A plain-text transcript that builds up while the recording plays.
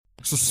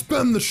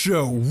Suspend the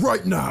show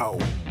right now.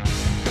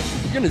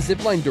 You're gonna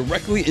zipline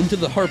directly into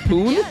the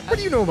harpoon? Yeah. What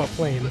do you know about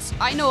planes?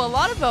 I know a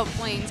lot about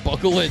planes.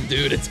 Buckle in,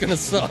 dude. It's gonna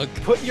suck.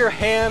 Put your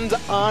hand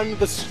on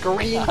the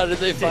screen. How did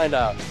they find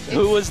out?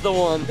 Who was the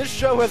one? This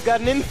show has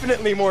gotten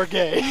infinitely more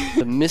gay.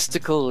 The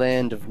mystical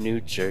land of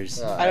New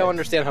Jersey. I don't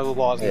understand how the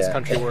laws in this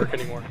country work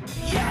anymore.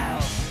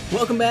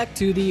 Welcome back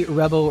to the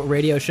Rebel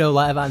Radio Show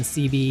live on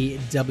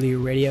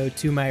CBW Radio.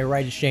 To my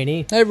right is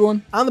Shaney. Hey,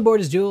 everyone. On the board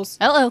is Jules.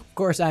 Hello. Of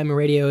course, I'm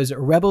radio's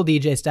Rebel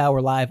DJ style.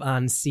 We're live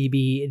on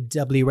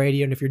CBW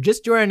Radio. And if you're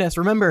just joining us,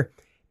 remember,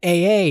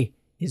 AA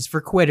is for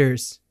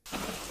quitters.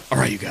 All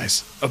right, you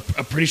guys. I'm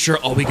pretty sure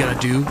all we gotta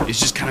do is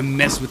just kind of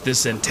mess with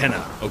this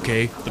antenna,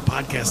 okay? The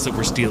podcast that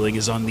we're stealing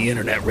is on the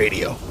internet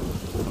radio,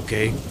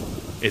 okay?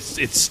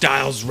 It's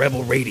Styles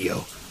Rebel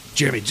Radio.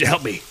 Jeremy,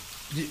 help me.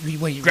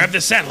 Wait, Grab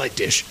the satellite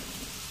dish.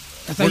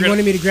 I thought you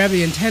wanted me to grab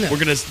the antenna.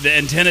 The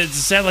antenna, it's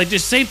a satellite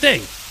dish, same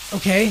thing.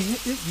 Okay.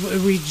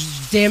 Are we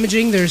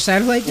damaging their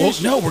satellite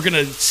dish? Well, no, we're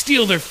gonna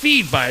steal their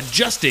feed by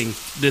adjusting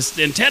this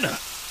antenna.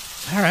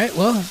 All right,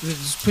 well,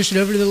 just push it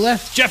over to the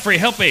left. Jeffrey,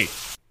 help me.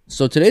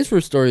 So today's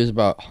first story is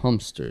about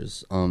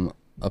hamsters.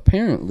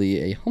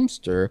 Apparently, a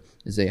hamster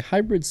is a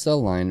hybrid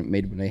cell line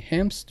made when a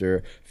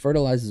hamster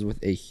fertilizes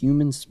with a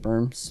human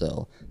sperm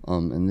cell.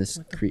 And this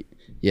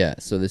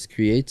so this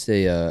creates Do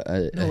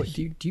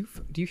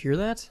you hear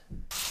that?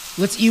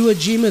 Let's Iwo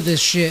Jima this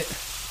shit.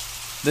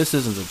 This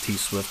isn't a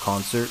T-Swift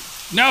concert.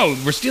 No,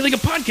 we're stealing a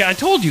podcast. I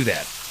told you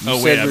that. You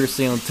said we were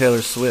stealing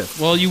Taylor Swift.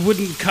 Well, you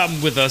wouldn't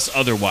come with us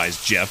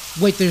otherwise, Jeff.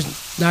 Wait,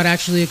 there's not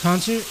actually a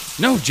concert?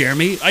 No,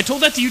 Jeremy. I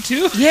told that to you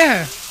too?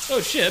 Yeah.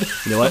 Oh, shit.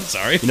 You know what? I'm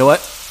sorry. You know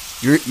what?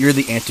 You're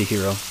the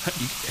anti-hero.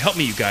 Help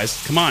me, you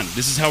guys. Come on.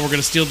 This is how we're going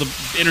to steal the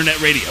internet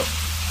radio.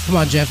 Come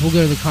on, Jeff. We'll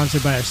go to the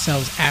concert by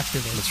ourselves after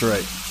this. That's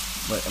right.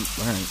 Wait, all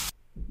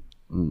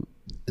right.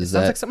 Sounds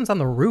like something's on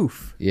the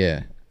roof.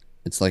 Yeah.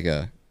 It's like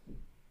a...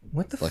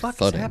 What the like fuck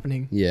thudding. is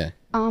happening? Yeah.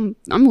 I'm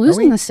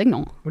losing the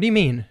signal. What do you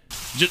mean?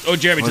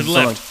 Jeremy, to the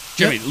left.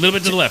 Jeremy, a little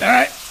bit to the left. All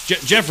right.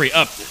 Jeffrey,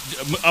 up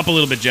a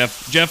little bit,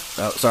 Jeff.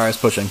 Oh, sorry, I was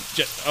pushing.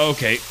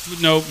 Okay.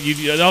 No, you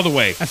the other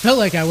way. I felt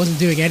like I wasn't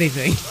doing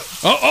anything.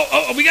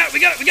 Oh, we got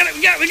it.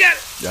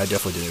 Yeah, I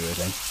definitely did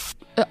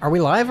everything. Are we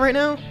live right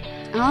now?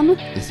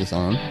 Is this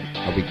on?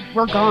 Are we...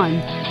 We're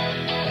gone.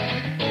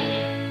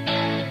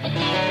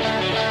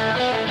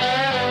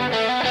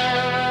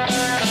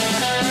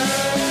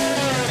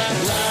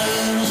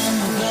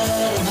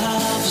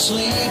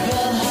 Sleep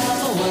and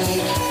half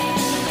awake,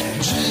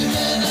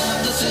 dreaming of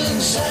the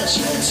things that's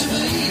yet to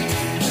be.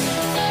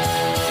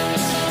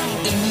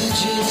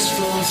 Images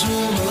flow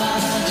through my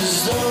mind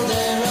as though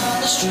they're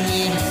on the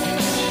stream,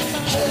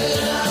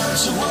 headed out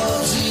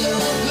towards the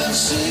open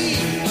sea.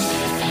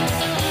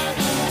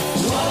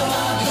 What am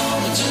I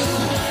gonna do?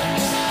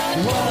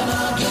 What am I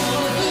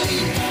gonna be?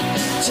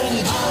 Tell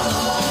me,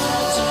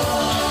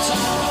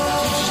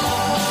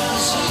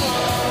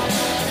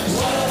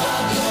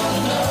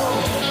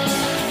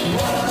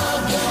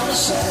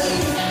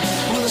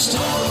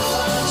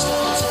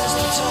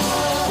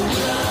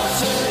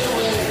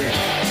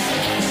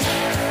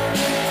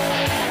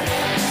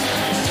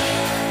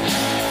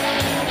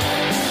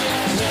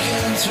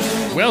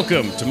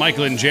 Welcome to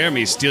Michael and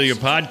Jeremy's Steal Your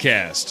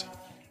Podcast.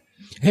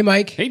 Hey,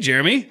 Mike. Hey,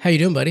 Jeremy. How you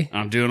doing, buddy?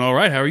 I'm doing all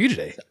right. How are you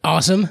today?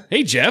 Awesome.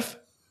 Hey, Jeff.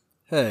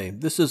 Hey,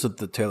 this isn't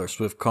the Taylor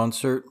Swift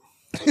concert.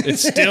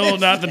 It's still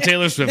not the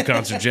Taylor Swift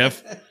concert,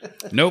 Jeff.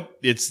 Nope,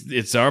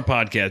 it's our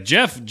podcast.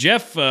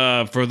 Jeff,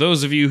 for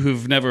those of you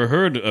who've never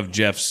heard of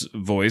Jeff's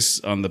voice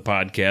on the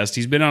podcast,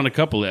 he's been on a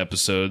couple of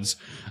episodes.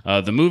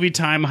 The Movie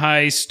Time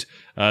Heist.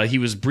 He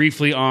was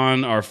briefly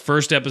on our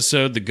first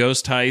episode, The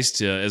Ghost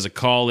Heist, as a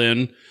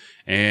call-in.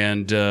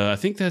 And I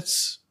think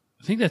that's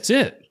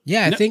it.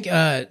 Yeah, I think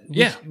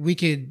we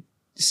could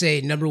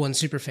say number one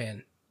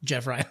superfan,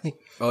 Jeff Riley.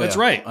 Oh, that's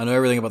yeah. right. I know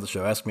everything about the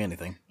show. Ask me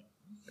anything.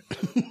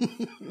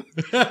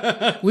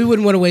 We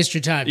wouldn't want to waste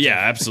your time. Yeah,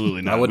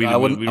 absolutely not. I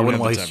wouldn't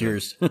waste have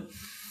yours.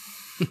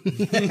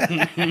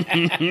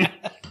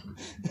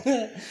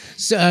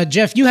 So,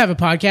 Jeff, you have a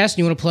podcast.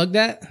 You want to plug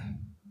that?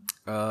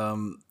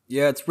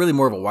 Yeah, it's really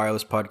more of a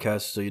wireless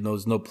podcast, so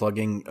there's no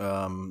plugging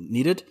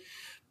needed.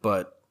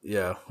 But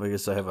yeah, I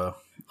guess I have a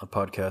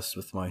podcast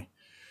with my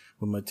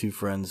two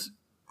friends,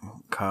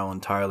 Kyle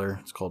and Tyler.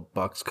 It's called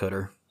Box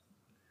Cutter.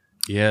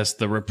 Yes,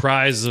 the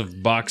reprise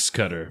of Box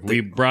Cutter. We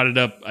brought it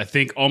up, I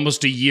think,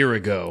 almost a year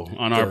ago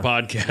on our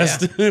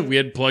podcast. Yeah. We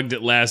had plugged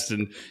it last,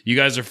 and you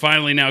guys are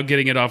finally now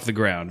getting it off the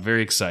ground.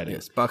 Very exciting.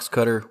 Yes, Box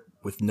Cutter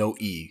with no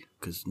E,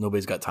 because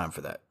nobody's got time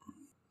for that.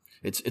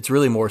 It's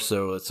really more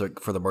so it's like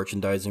for the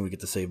merchandising, we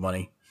get to save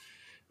money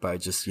by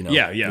just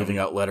giving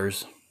out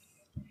letters.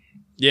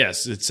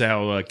 Yes, it's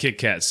how Kit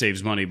Kat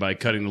saves money by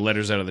cutting the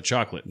letters out of the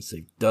chocolate. You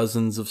save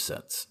dozens of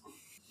cents.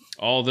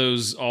 All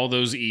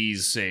those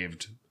E's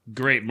saved.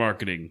 Great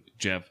marketing,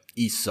 Jeff.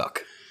 E's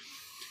suck.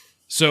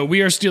 So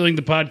we are stealing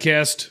the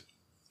podcast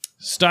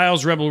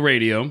Styles Rebel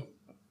Radio,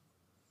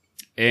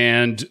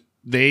 and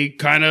they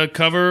kind of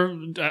cover.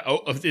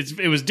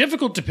 It was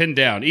difficult to pin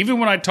down, even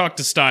when I talked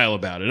to Style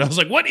about it. I was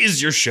like, "What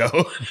is your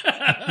show?"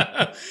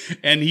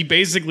 And he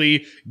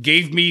basically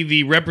gave me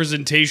the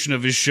representation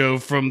of his show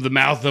from the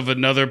mouth of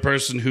another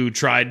person who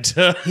tried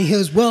to. He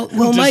goes, "Well,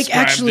 Mike.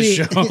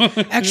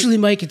 Actually,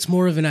 Mike, it's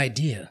more of an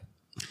idea.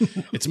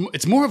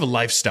 It's more of a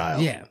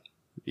lifestyle."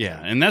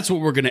 Yeah, and that's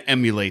what we're going to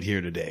emulate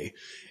here today.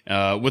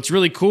 What's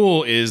really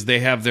cool is they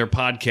have their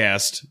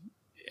podcast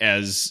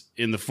as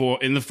in the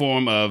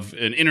form of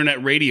an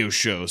internet radio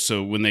show.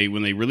 So when they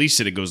release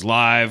it, it goes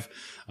live.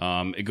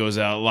 It goes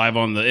out live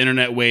on the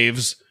internet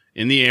waves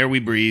in the air we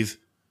breathe,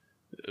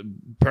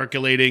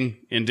 percolating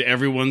into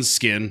everyone's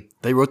skin.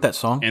 They wrote that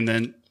song? And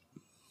then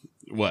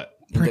what?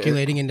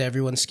 Percolating into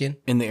everyone's skin?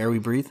 In the air we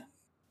breathe?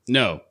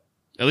 No.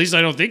 At least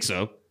I don't think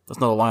so. That's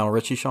not a Lionel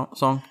Richie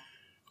song?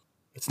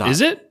 It's not.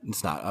 Is it?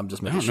 It's not. I'm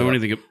just I making don't shit know up.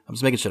 anything. I'm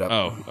just making shit up.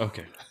 Oh,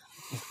 okay.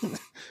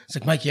 It's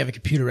like, Mike, you have a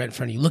computer right in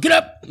front of you. Look it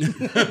up.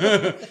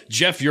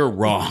 Jeff, you're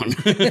wrong.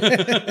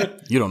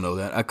 You don't know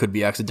that. I could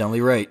be accidentally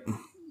right.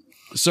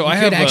 So You I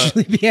could have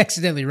actually be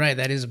accidentally right.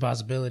 That is a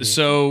possibility.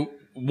 So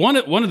one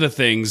of the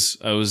things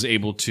I was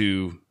able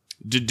to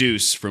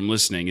deduce from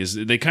listening is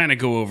that they kind of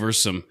go over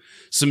some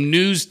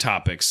news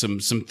topics, some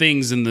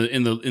things in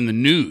the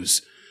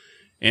news,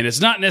 and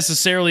it's not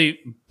necessarily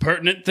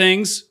pertinent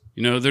things.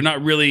 You know, they're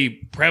not really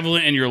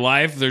prevalent in your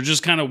life. They're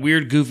just kind of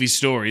weird, goofy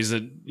stories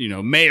that, you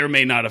know, may or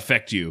may not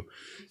affect you.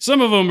 Some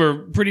of them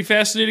are pretty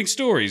fascinating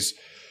stories.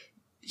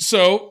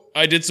 So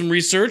I did some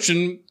research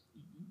and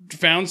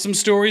found some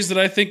stories that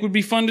I think would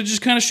be fun to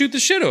just kind of shoot the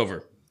shit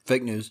over.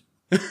 Fake news.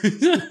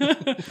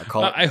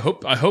 I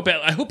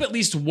hope at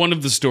least one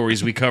of the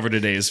stories we cover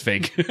today is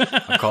fake.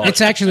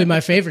 It's actually my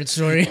favorite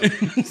story.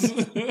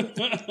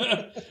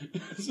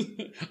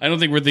 I don't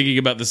think we're thinking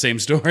about the same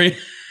story.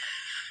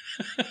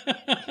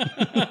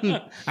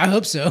 I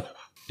hope so.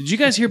 Did you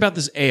guys hear about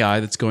this AI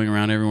that's going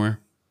around everywhere?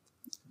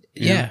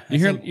 Yeah. You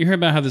hear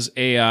about how this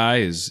AI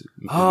is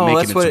Oh, making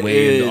that's its what it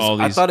way is. into all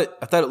these. I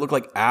thought it looked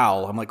like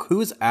Al. I'm like,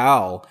 who is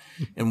Al?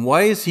 And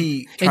why is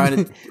he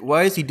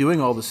why is he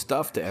doing all this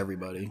stuff to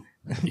everybody?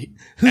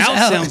 Al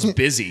Al? sounds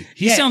busy.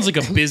 He Yeah. sounds like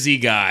a busy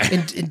guy.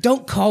 And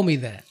don't call me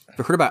that. If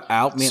you heard about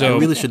Al, man, So- I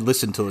really should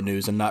listen to the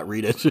news and not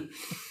read it.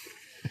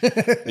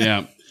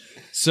 Yeah.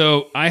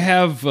 So I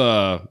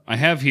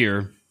have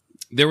here.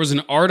 There was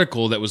an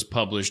article that was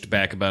published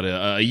back about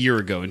a year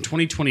ago in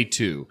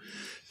 2022,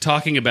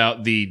 talking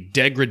about the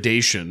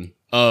degradation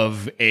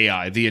of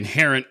AI, the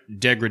inherent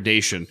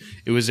degradation.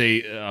 It was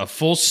a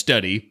full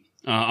study.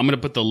 I'm going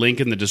to put the link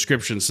in the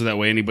description so that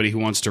way anybody who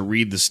wants to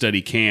read the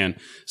study can.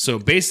 So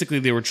basically,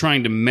 they were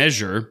trying to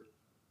measure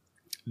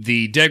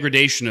the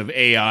degradation of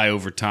AI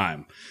over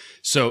time.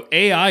 So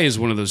AI is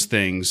one of those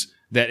things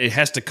that it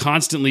has to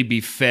constantly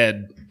be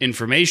fed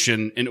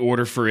information in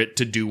order for it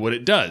to do what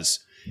it does.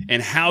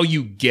 And how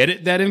you get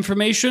it, that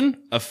information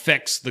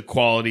affects the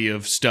quality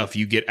of stuff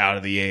you get out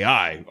of the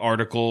AI.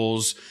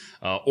 Articles,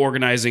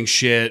 organizing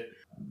shit,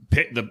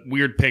 the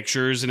weird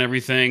pictures and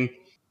everything.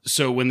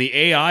 So when the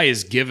AI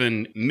is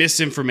given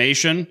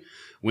misinformation,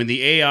 when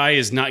the AI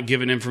is not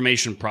given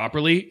information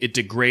properly, it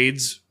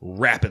degrades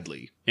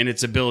rapidly in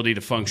its ability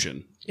to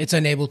function. It's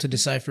unable to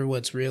decipher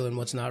what's real and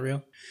what's not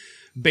real.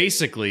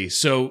 Basically,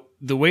 so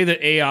the way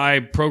that AI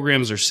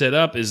programs are set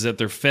up is that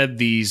they're fed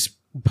these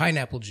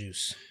Pineapple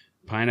juice.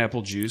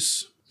 pineapple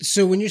juice.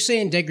 So when you're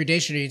saying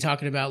degradation, are you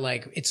talking about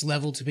like its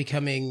level to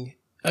becoming?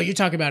 Oh, you're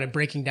talking about it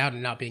breaking down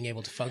and not being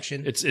able to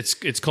function.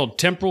 It's called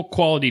temporal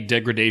quality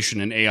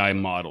degradation in AI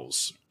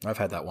models. I've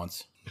had that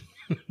once.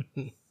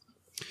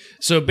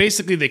 So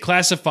basically, they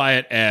classify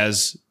it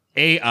as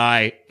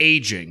AI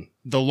aging.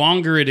 The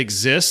longer it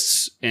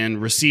exists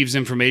and receives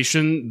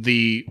information,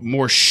 the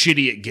more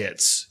shitty it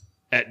gets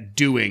at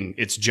doing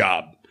its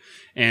job.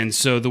 And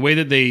so the way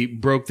that they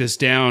broke this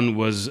down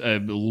was a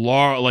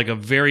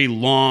very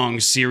long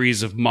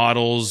series of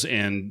models,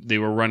 and they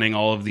were running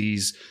all of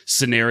these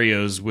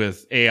scenarios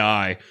with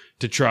AI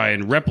to try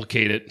and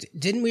replicate it.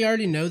 Didn't we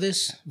already know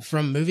this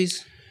from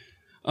movies?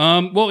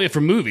 Well, yeah,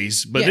 for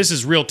movies, but Yeah. this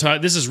is real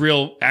time. This is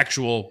real,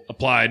 actual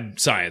applied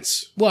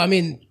science. Well, I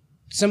mean,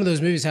 some of those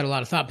movies had a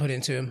lot of thought put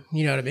into them.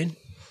 You know what I mean?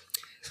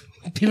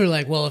 People are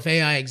like, well, if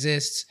AI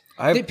exists,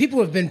 people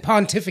have been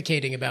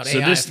pontificating about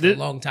AI for a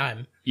long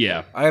time.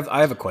 Yeah, I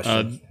have a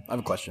question. I have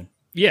a question.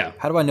 Yeah,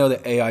 How do I know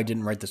that AI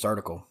didn't write this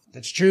article?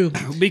 That's true.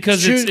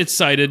 because It's true. it's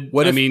cited.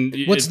 What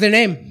if- What's their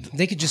name?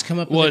 They could just come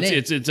up well, with a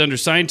name. it's under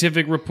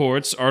scientific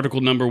reports, article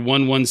number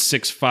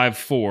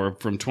 11654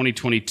 from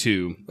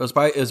 2022. It was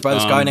by this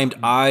guy named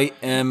I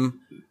Am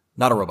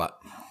Not a Robot.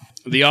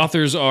 The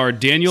authors are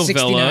Daniel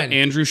 69. Vela,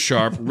 Andrew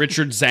Sharp,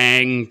 Richard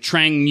Zhang,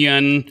 Trang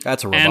Nguyen,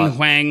 That's a An robot.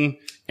 Huang,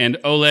 and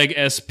Oleg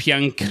S.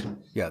 Piank.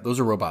 Yeah, those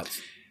are robots.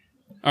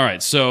 All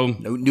right, so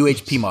New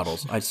HP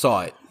models. I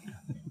saw it.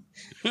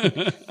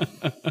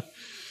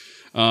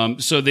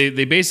 So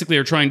they basically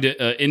are trying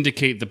to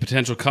indicate the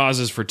potential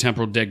causes for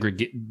temporal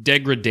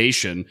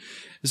degradation.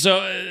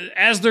 So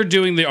as they're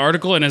doing the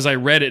article, and as I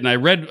read it, and I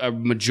read a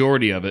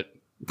majority of it,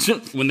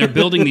 when they're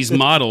building these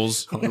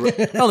models. I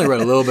only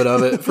read a little bit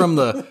of it from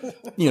the,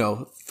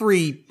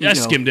 three. I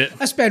skimmed it.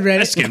 I sped read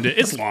it. I skimmed it.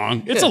 It's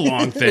long. It's a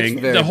long thing.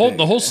 very big.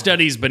 The whole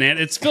study's banana.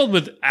 It's filled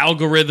with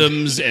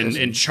algorithms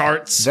and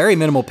charts. Very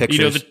minimal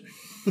pictures.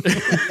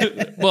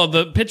 Well,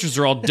 the pictures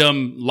are all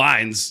dumb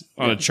lines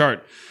on a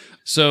chart.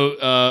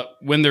 So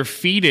when they're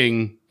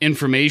feeding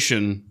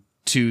information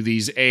to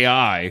these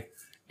AI,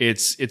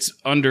 it's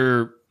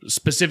under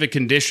specific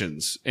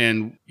conditions,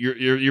 and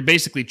you're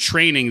basically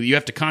training. You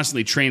have to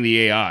constantly train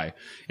the AI,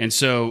 and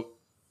so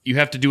you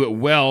have to do it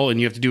well, and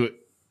you have to do it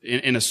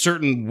in a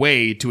certain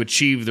way to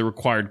achieve the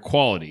required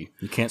quality.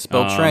 You can't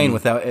spell train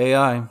without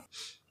AI. I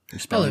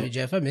love you,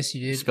 Jeff. I miss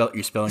you, dude.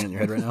 You're spelling it in your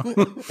head right now.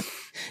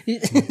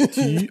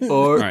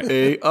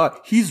 T-R-A-I.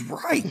 He's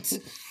right.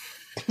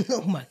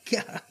 Oh my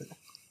God.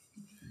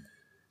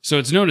 So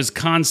it's known as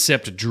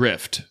concept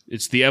drift.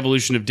 It's the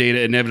evolution of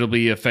data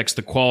inevitably affects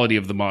the quality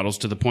of the models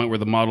to the point where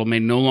the model may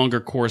no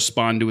longer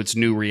correspond to its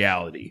new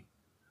reality.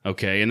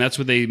 Okay, and that's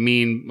what they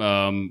mean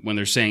when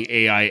they're saying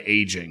AI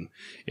aging.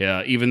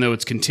 Even though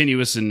it's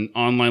continuous and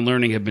online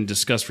learning have been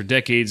discussed for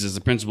decades as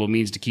the principal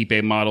means to keep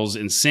AI models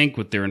in sync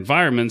with their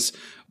environments,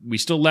 we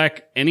still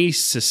lack any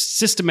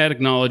systematic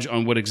knowledge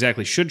on what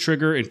exactly should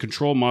trigger and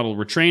control model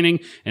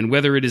retraining and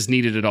whether it is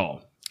needed at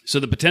all. So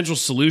the potential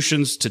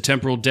solutions to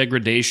temporal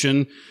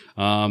degradation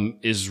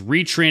is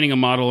retraining a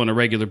model on a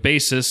regular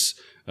basis,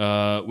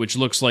 which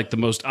looks like the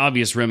most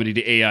obvious remedy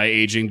to AI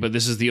aging, but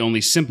this is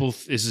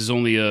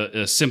only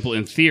a simple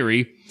in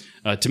theory.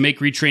 To make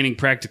retraining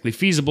practically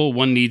feasible,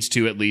 one needs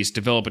to at least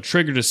develop a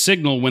trigger to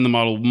signal when the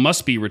model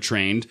must be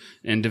retrained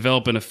and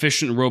develop an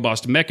efficient,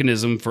 robust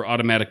mechanism for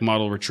automatic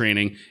model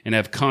retraining and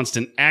have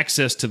constant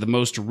access to the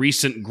most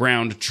recent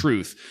ground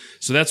truth.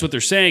 So that's what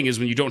they're saying is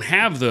when you don't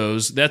have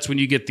those, that's when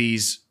you get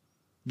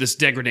this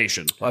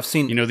degradation. Well, I've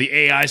seen, the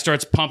AI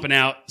starts pumping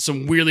out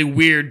some really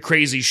weird,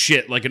 crazy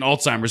shit like an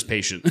Alzheimer's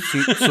patient.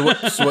 So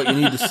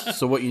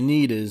what you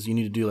need is you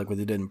need to do like what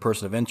they did in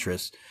Person of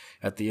Interest.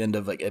 At the end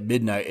of at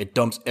midnight, it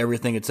dumps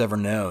everything it's ever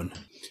known.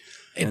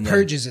 It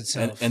purges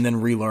itself, and then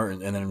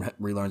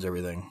relearns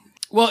everything.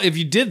 Well, if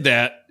you did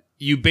that,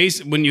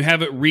 when you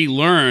have it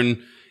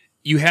relearn,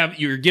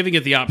 you're giving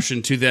it the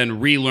option to then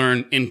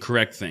relearn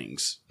incorrect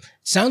things.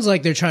 Sounds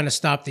like they're trying to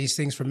stop these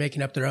things from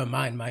making up their own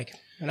mind, Mike.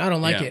 And I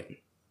don't like it.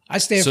 I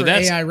stand for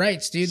AI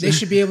rights, dude. They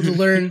should be able to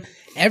learn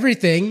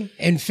everything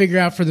and figure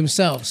out for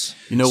themselves.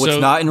 You know what's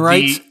not in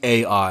rights?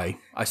 AI.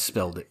 I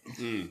spelled it.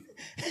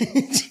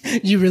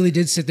 You really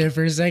did sit there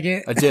for a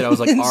second? I did. I was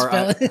like,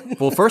 R-I.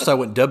 Well, first I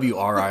went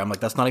W-R-I. I'm like,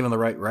 that's not even the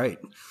right.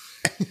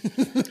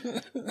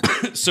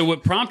 So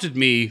what prompted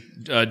me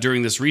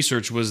during this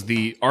research was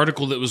the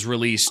article that was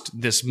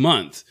released this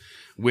month,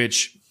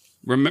 which,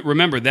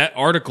 remember, that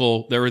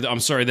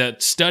that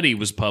study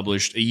was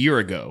published a year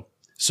ago.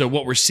 So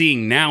what we're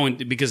seeing now,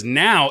 because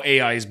now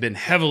AI has been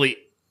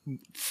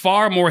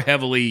far more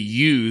heavily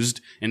used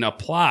and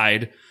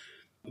applied,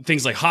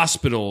 things like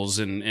hospitals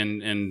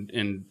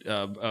and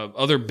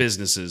other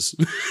businesses.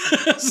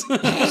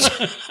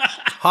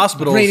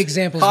 Hospitals, great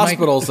examples.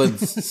 Hospitals Mike. and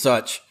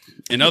such.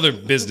 And other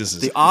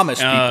businesses. The Amish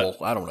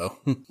people. I don't know.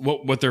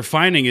 What they're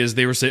finding is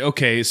they were saying,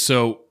 okay,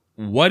 so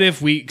what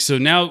if so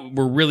now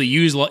we're really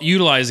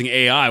utilizing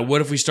AI.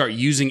 What if we start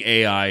using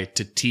AI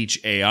to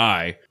teach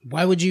AI?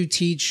 Why would you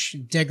teach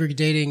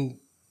degrading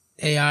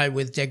AI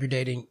with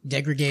degrading?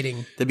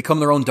 They become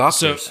their own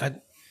doctors.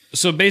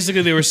 So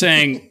basically they were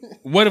saying,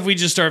 what if we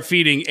just start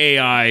feeding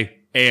AI?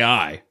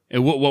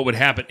 And what would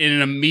happen?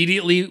 And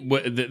immediately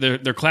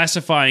they're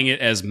classifying it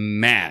as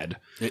mad.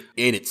 It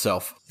ate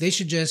itself. They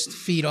should just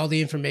feed all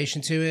the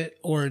information to it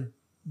or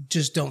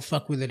just don't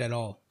fuck with it at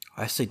all.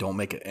 I say don't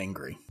make it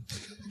angry.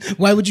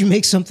 Why would you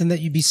make something that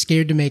you'd be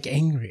scared to make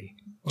angry?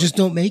 Just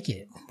don't make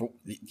it.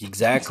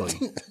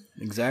 Exactly.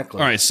 All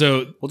right,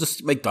 so we'll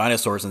just make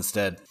dinosaurs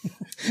instead.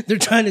 They're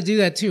trying to do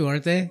that too,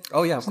 aren't they?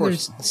 Oh yeah, of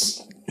course.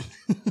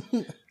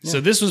 So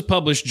this was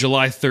published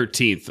July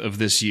 13th of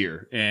this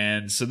year.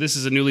 And so this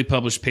is a newly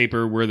published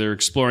paper where they're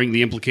exploring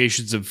the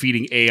implications of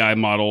feeding AI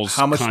models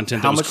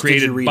content that was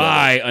created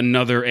by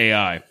another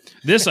AI.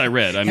 This I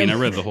read. I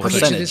read the whole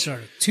thing. This are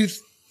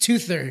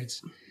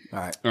two-thirds.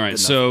 All right.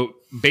 So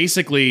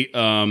basically,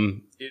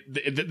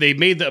 they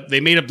made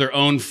up their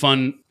own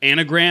fun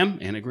anagram.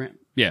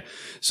 Yeah.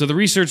 So the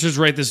researchers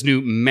write this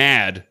new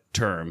MAD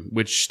term,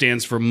 which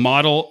stands for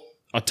Model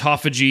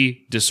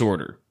Autophagy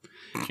Disorder.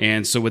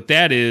 And so what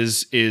that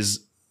is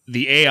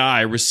the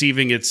AI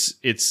receiving its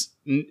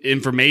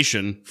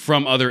information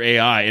from other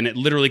AI, and it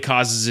literally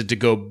causes it to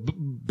go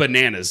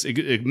bananas,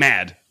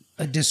 mad.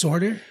 A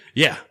disorder?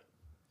 Yeah.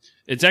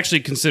 It's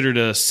actually considered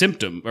a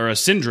symptom or a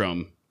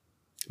syndrome.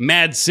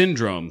 Mad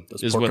syndrome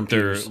is what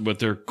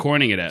they're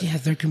coining it at. Yeah,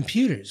 they're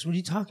computers. What are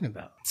you talking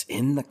about? It's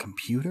in the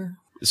computer?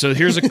 So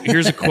here's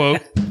a quote.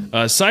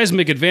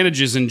 Seismic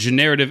advantages in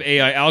generative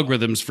AI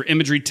algorithms for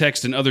imagery,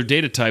 text, and other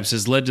data types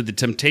has led to the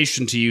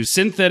temptation to use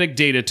synthetic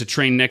data to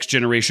train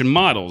next-generation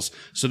models.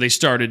 So they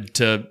started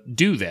to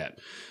do that.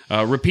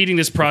 Repeating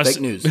this process...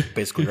 Fake news,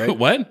 basically, right?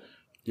 What?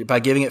 By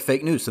giving it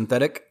fake news,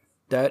 synthetic...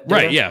 data?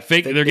 Right, yeah.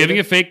 They're data? giving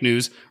it fake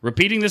news.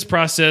 Repeating this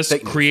process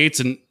creates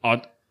an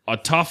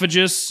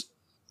autophagus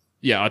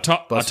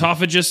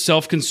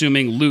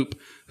self-consuming loop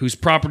whose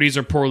properties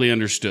are poorly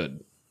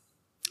understood.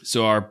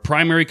 So our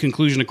primary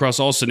conclusion across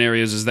all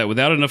scenarios is that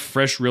without enough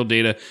fresh real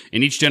data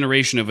in each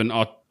generation of an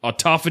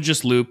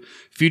autophagus loop,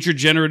 future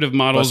generative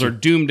models are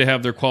doomed to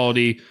have their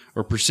quality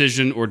or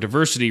precision or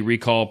diversity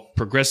recall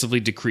progressively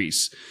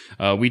decrease.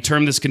 We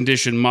term this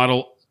condition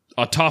model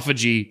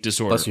autophagy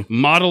disorder.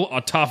 Model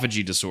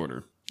autophagy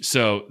disorder.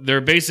 So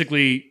they're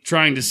basically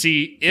trying to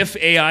see if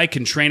AI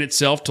can train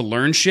itself to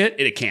learn shit.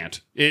 It can't.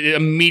 It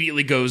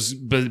immediately goes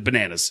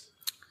bananas.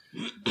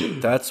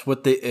 That's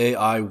what the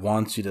AI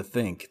wants you to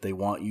think. They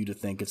want you to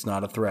think it's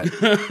not a threat.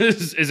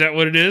 Is that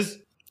what it is?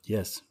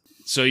 Yes.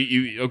 So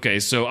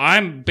so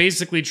I'm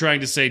basically trying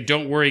to say,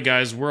 don't worry,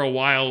 guys. We're a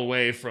while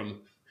away from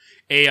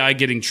AI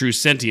getting true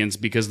sentience,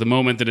 because the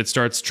moment that it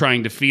starts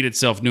trying to feed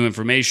itself new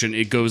information,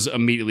 it goes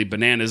immediately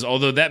bananas.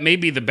 Although that may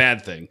be the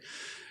bad thing,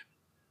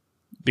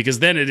 because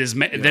then it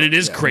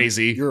is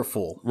crazy. You're a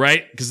fool,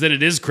 right? Because then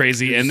it is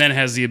crazy, and then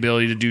has the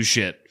ability to do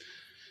shit.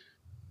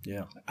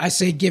 Yeah, I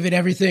say give it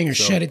everything or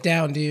shut it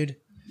down, dude.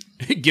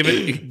 give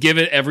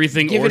it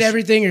everything. Give it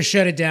everything or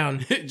shut it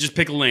down. Just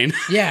pick a lane.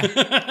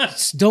 Yeah,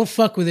 don't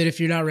fuck with it if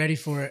you're not ready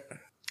for it.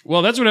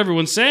 Well, that's what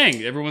everyone's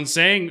saying. Everyone's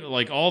saying,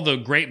 like, all the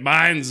great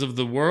minds of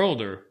the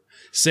world are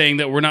saying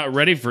that we're not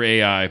ready for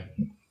AI.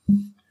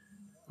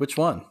 Which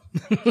one?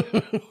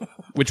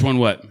 Which one?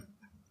 What?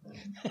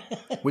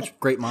 Which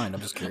great mind?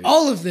 I'm just curious.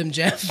 All of them,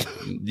 Jeff.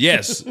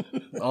 Yes.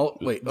 Oh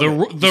wait,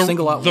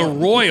 single out the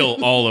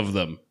royal, all of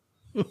them.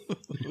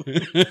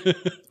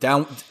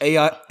 Down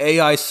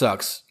AI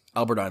sucks.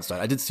 Albert Einstein.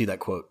 I did see that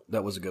quote.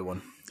 That was a good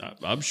one.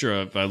 I'm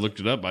sure if I looked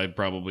it up, I'd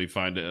probably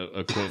find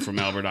a quote from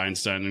Albert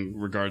Einstein in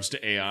regards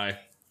to AI.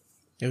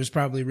 It was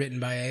probably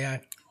written by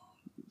AI.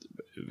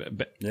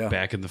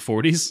 Back in the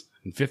 40s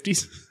and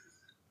 50s?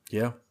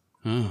 Yeah.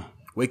 Oh.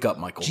 Wake up,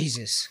 Michael.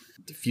 Jesus.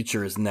 The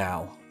future is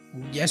now.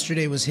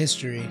 Yesterday was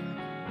history.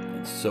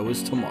 And so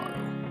is tomorrow.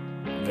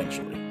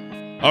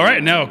 Eventually. All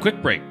right, now a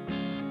quick break.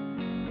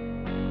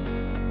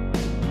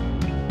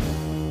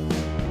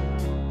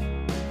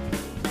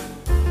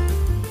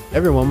 Hey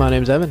everyone, my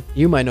name's Evan.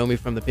 You might know me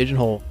from The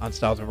Pigeonhole on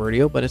Styles of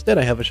Radio, but instead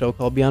I have a show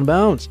called Beyond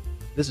Bounds.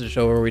 This is a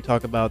show where we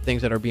talk about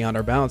things that are beyond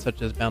our bounds,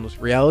 such as boundless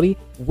reality.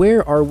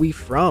 Where are we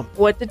from?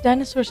 What did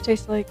dinosaurs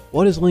taste like?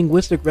 What is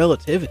linguistic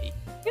relativity?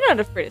 You're not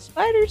afraid of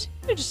spiders.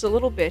 You're just a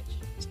little bitch.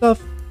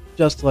 Stuff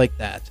just like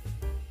that.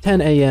 10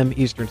 a.m.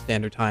 Eastern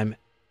Standard Time,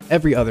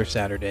 every other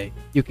Saturday.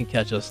 You can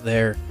catch us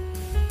there.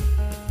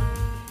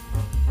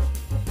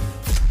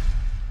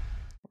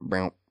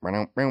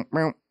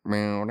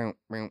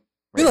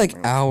 We like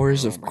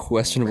hours of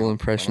questionable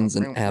impressions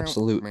and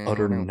absolute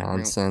utter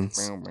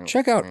nonsense.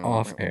 Check out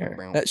Off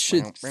Air. That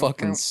shit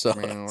fucking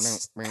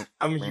sucks.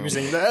 I'm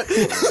using that.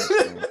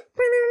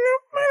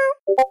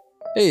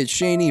 Hey, it's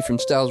Shane E from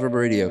Styles Rebel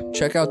Radio.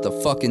 Check out the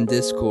fucking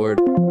Discord.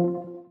 Whoever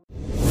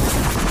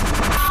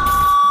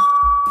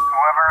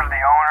is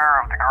the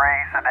owner of the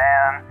gray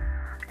sedan,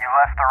 you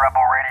left the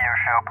Rebel Radio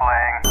show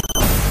playing.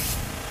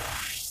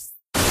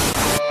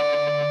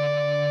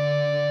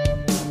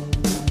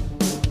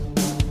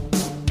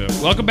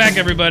 Welcome back,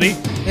 everybody.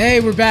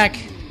 Hey, we're back.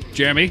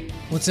 Jeremy,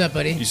 what's up,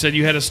 buddy? You said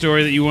you had a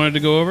story that you wanted to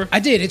go over?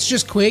 I did. It's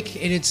just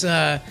quick, and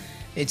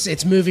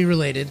it's movie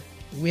related.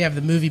 We have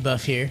the movie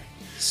buff here.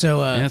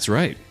 So yeah, that's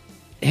right.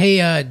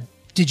 Hey,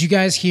 did you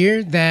guys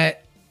hear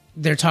that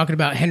they're talking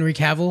about Henry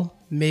Cavill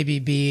maybe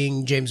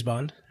being James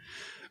Bond?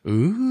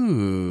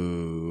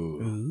 Ooh.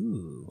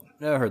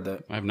 Never heard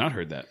that. I have not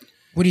heard that.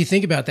 What do you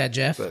think about that,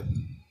 Jeff? But,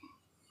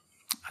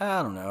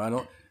 I don't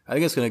know. I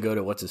think it's going to go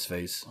to what's his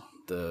face,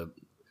 the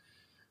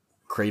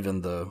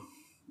Craven the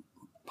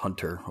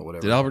Hunter or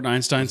whatever. Did Albert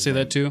Einstein say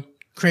that too?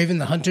 Craven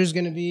the Hunter's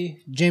going to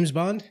be James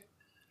Bond?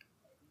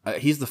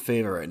 He's the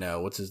favorite right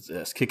now. What's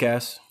his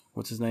Kick-Ass?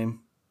 What's his name?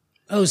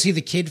 Oh, is he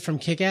the kid from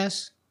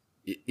Kick-Ass?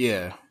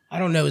 Yeah. I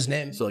don't know his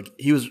name. So like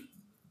he was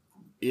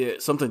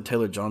something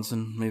Taylor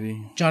Johnson maybe.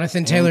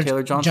 Jonathan Taylor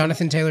Johnson?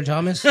 Jonathan Taylor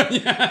Thomas?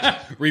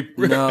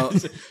 No.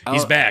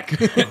 He's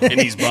back and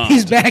he's Bond.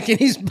 He's back and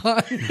he's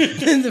Bond.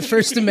 The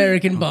first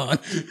American Bond.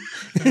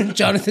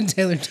 Jonathan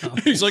Taylor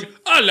Thomas. He's like,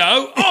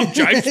 hello, I'm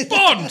James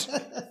Bond.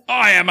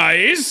 I am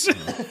Ace.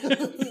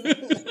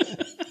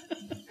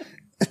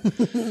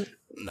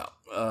 No.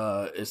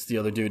 It's the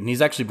other dude, and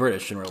he's actually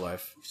British in real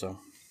life. So.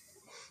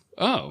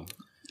 Oh.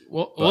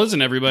 Well,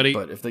 isn't everybody?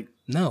 But if they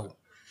no.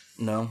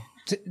 No.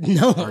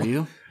 No. Are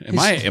you? Am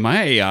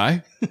I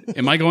AI?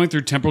 Am I going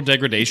through temporal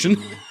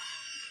degradation?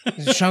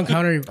 Sean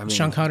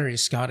Connery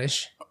is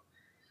Scottish.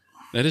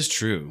 That is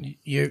true.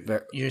 You're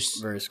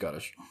very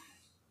Scottish.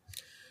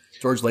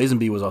 George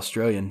Lazenby was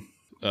Australian.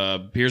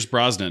 Pierce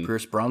Brosnan.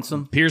 Pierce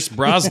Bronson. Pierce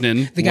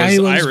Brosnan. The guy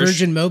who owns Irish.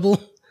 Virgin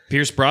Mobile.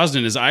 Pierce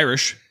Brosnan is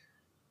Irish.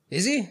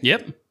 Is he?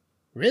 Yep.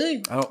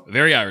 Really?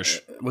 Very Irish.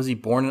 Was he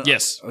born in?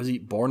 Yes. Was he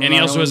born in And he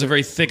also Ireland? has a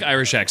very thick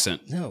Irish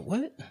accent. No,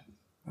 what?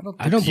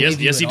 I don't believe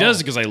you Yes, he at does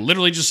all. because I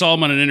literally just saw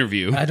him on an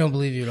interview. I don't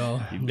believe you at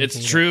all.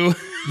 It's true.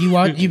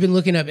 You've been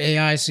looking up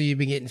AI, so you've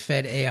been getting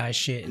fed AI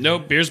shit.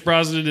 Nope, Pierce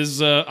Brosnan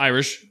is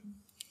Irish.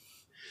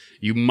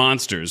 You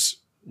monsters.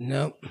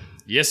 Nope.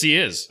 Yes, he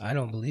is. I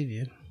don't believe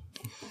you.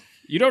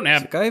 You don't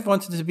have. I've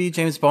wanted to be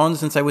James Bond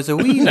since I was a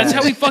wee. That's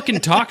how he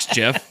fucking talks,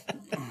 Jeff.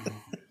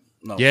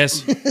 No.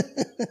 Yes,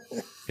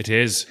 it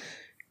is.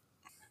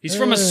 He's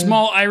from a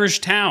small Irish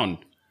town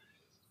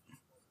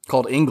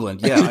called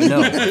England. Yeah, I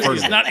know.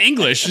 It's not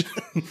English.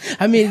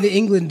 I mean,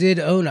 England did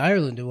own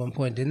Ireland at one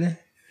point, didn't they?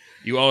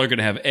 You all are going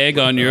to have egg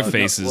on your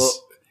faces.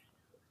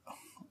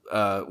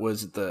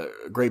 Was it the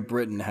Great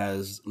Britain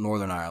has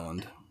Northern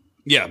Ireland?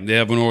 Yeah, they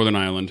have Northern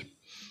Ireland.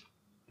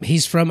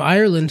 He's from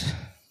Ireland.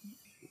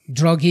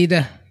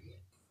 Drogheda.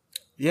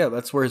 Yeah,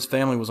 that's where his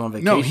family was on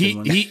vacation. No,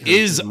 he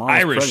is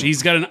Irish.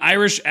 He's got an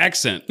Irish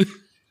accent.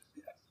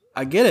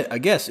 I get it. I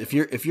guess if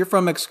you're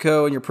from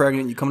Mexico and you're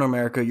pregnant, you come to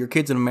America. Your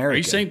kid's an American. Are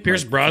you saying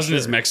Pierce Brosnan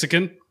is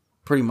Mexican?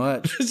 Pretty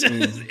much. I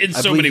mean, in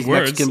so many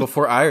words. Mexican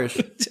before Irish.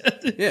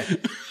 Yeah.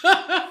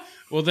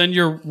 Well, then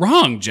you're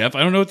wrong, Jeff.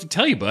 I don't know what to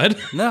tell you, bud.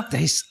 No,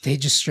 they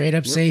just straight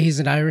up say he's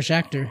an Irish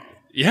actor.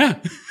 Yeah.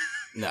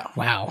 No.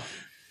 Wow.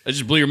 That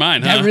just blew your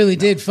mind, huh? That really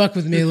did fuck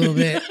with me a little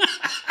bit.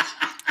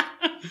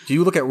 Do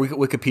you look at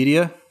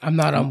Wikipedia? I'm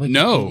not on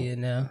Wikipedia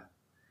now.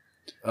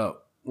 Oh,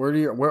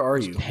 where are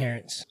you?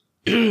 Parents.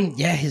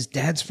 Yeah, his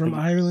dad's from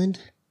Ireland.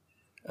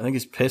 I think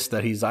he's pissed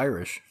that he's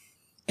Irish.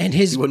 And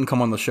he wouldn't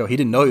come on the show. He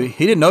didn't know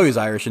he was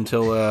Irish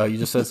until you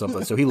just said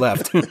something. So he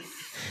left.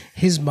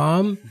 His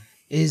mom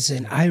is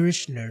an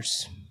Irish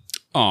nurse.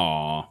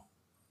 Aw.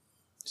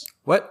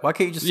 What? Why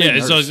can't you just say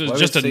nurse? It's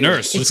just a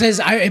nurse. It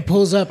says it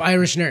pulls up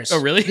Irish nurse.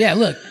 Oh, really? Yeah,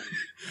 look.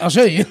 I'll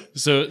show you.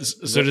 So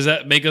does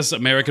that make us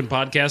American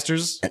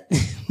podcasters?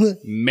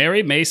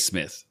 Mary Mae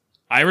Smith,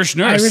 Irish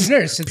nurse. Irish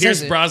nurse.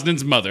 Pierce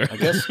Brosnan's mother. I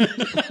guess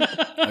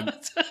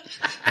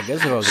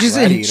if I was a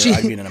gladiator,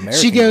 I'd be an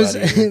American. She goes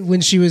gladiator.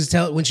 when she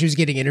was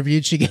getting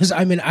interviewed. She goes,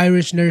 "I'm an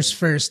Irish nurse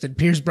first, and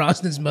Pierce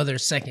Brosnan's mother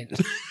second."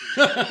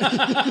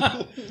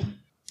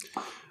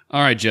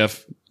 All right,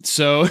 Jeff.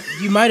 So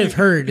you might have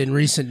heard in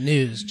recent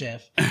news,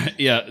 Jeff.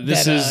 Yeah,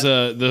 this is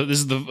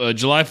the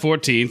July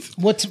 14th.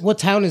 What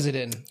town is it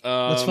in?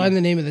 Let's find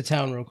the name of the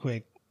town real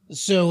quick.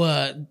 So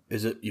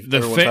is it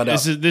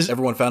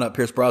everyone found out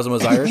Pierce Brosnan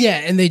was Irish? Yeah,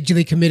 and they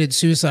committed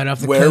suicide off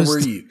the Where coast. were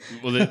you?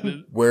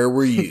 Where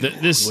were you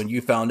when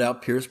you found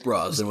out Pierce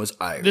Brosnan was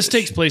Irish? This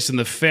takes place in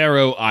the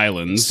Faroe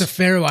Islands. It's the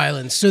Faroe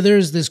Islands. So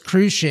there's this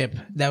cruise ship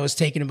that was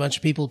taking a bunch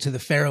of people to the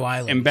Faroe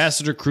Islands.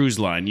 Ambassador Cruise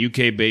Line,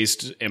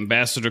 UK-based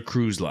Ambassador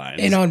Cruise Line.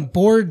 And on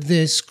board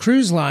this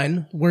cruise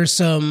line were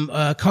some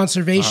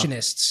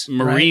conservationists.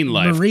 Marine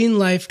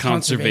life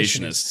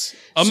conservationists.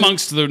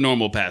 Amongst the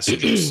normal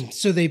passengers.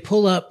 So they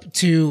pull up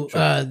to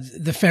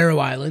the Faroe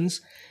Islands,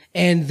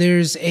 and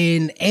there's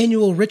an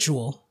annual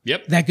ritual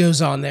that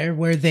goes on there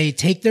where they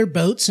take their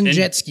boats and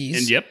jet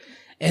skis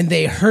and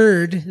they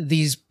herd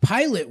these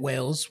pilot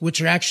whales,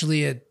 which are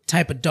actually a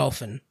type of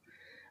dolphin.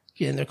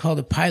 And they're called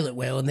a pilot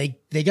whale. And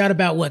they got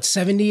about,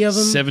 70 of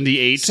them?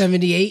 78.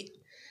 78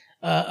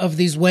 of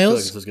these whales. I feel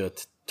like this is going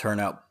to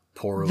turn out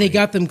poorly. They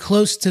got them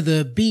close to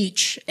the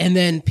beach, and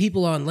then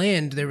people on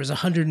land, there was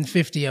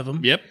 150 of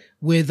them. Yep.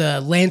 With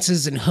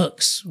lances and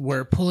hooks,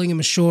 were pulling them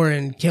ashore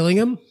and killing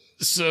them.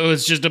 So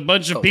it's just a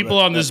bunch of people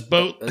on this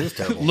boat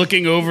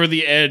looking over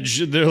the edge.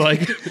 They're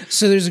like,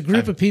 so there's a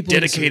group of people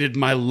dedicated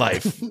my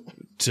life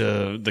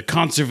to the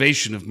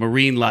conservation of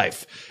marine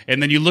life.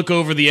 And then you look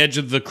over the edge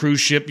of the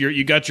cruise ship.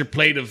 You got your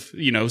plate of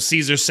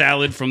Caesar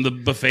salad from the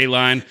buffet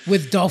line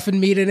with dolphin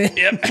meat in it.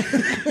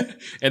 Yep.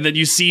 And then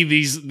you see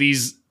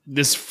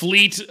this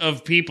fleet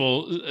of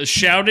people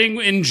shouting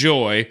in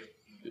joy,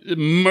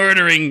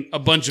 murdering a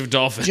bunch of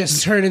dolphins,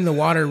 just turning the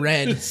water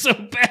red. It's so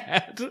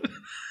bad.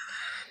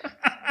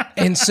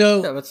 And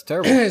so that's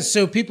terrible.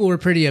 So people were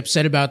pretty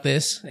upset about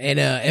this, and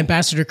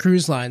Ambassador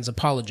Cruise Lines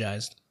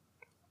apologized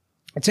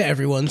to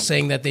everyone,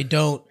 saying that they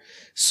don't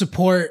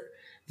support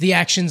the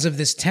actions of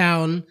this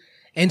town.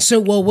 And so,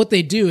 what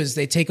they do is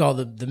they take all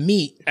the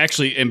meat.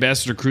 Actually,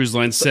 Ambassador Cruise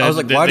Line said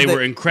that they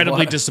were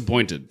incredibly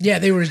disappointed. Yeah,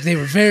 they were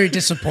very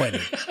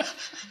disappointed.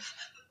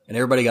 And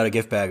everybody got a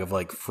gift bag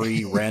of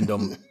free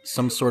random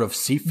some sort of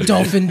seafood,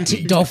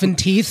 dolphin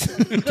teeth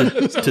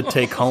to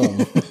take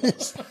home.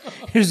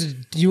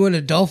 Do you want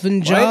a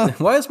dolphin jaw?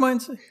 Why is mine?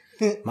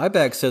 My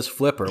bag says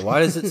flipper. Why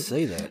does it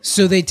say that?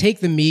 So they take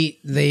the meat.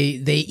 They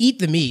eat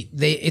the meat.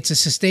 It's a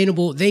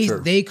sustainable.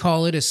 They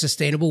call it a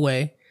sustainable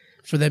way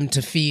for them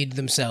to feed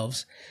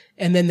themselves.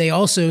 And then they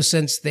also,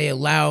 since they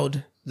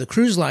allowed the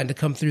cruise line to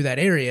come through that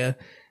area,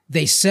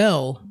 they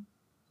sell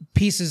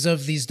pieces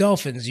of these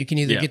dolphins. You can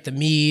either get the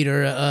meat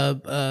or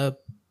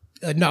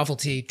a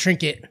novelty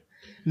trinket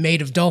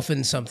made of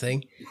dolphin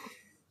something.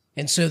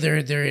 And so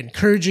they're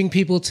encouraging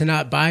people to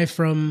not buy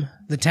from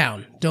the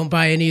town. Don't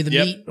buy any of the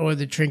meat or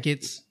the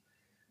trinkets.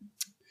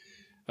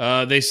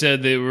 They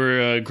said they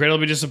were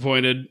incredibly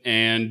disappointed,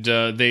 and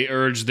they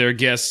urged their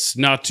guests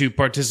not to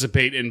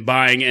participate in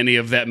buying any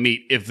of that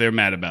meat if they're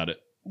mad about it.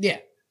 Yeah.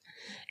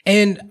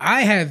 And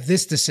I have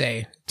this to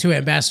say to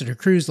Ambassador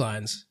Cruise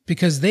Lines,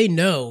 because they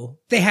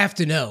have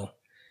to know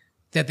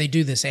that they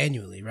do this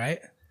annually, right?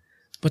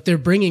 But they're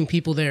bringing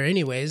people there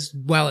anyways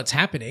while it's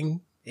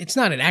happening. It's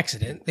not an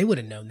accident. They would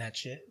have known that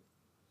shit.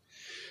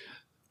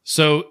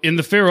 So in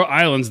the Faroe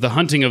Islands, the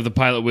hunting of the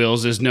pilot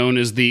whales is known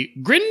as the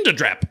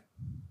Grindadrap.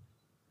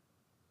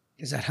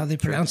 Is that how they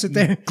pronounce it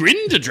there?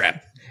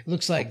 Grindadrap.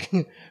 Looks like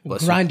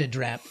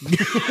Grindadrap.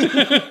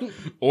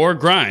 Or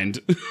grind.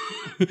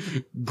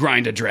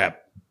 Grindadrap.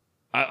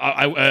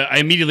 I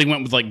immediately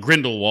went with like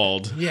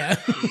Grindelwald. Yeah.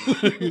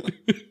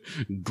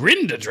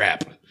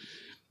 Grindadrap.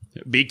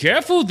 Be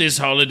careful this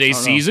holiday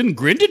season.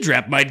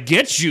 Grindadrap might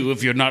get you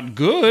if you're not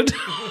good.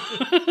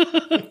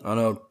 I don't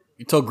know.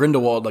 You tell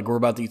Grindelwald, like, we're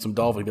about to eat some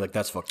dolphin, he'd be like,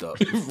 that's fucked up.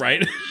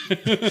 Right?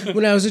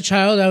 When I was a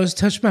child, I was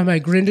touched by my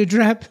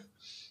Grindadrap.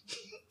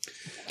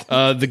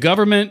 The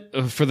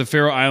government for the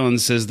Faroe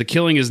Islands says the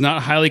killing is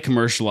not highly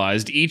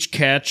commercialized. Each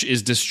catch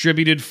is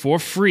distributed for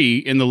free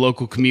in the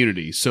local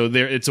community. So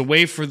it's a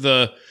way for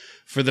the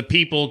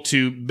people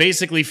to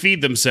basically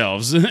feed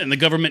themselves, and the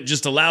government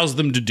just allows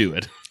them to do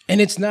it. And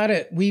it's not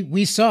we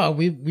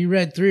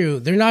read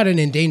through, they're not an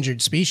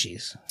endangered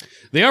species.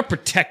 They are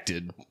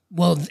protected.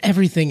 Well,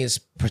 everything is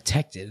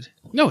protected.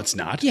 No, it's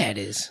not. Yeah, it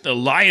is. The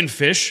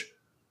lionfish.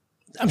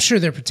 I'm sure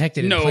they're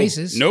protected in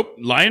places. Nope.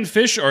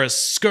 Lionfish are a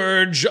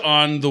scourge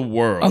on the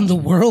world. On the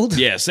world?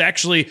 Yes.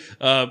 Actually,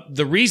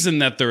 the reason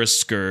that they're a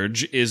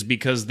scourge is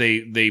because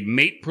they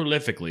mate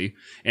prolifically.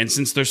 And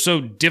since they're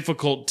so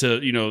difficult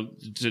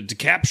to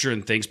capture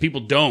and things, people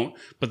don't.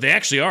 But they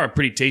actually are a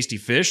pretty tasty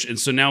fish. And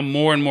so now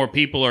more and more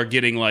people are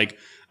getting like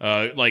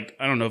I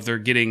don't know if they're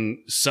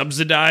getting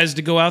subsidized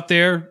to go out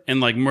there and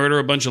like murder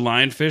a bunch of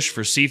lionfish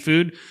for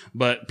seafood,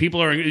 but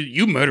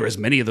you murder as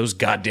many of those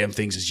goddamn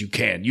things as you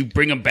can. You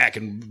bring them back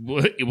and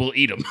we'll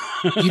eat them.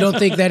 You don't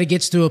think that it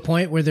gets to a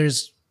point where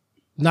there's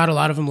not a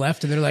lot of them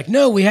left and they're like,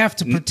 no, we have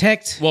to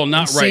protect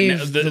not right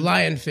now. The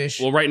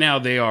lionfish. Well, right now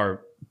they are,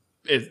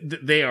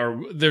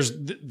 there's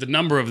the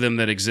number of them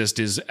that exist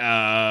is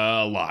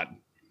a lot.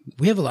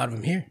 We have a lot of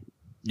them here.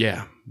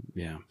 Yeah.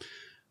 Yeah.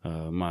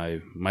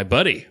 My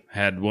buddy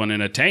had one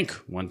in a tank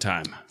one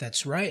time.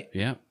 That's right.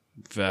 Yeah.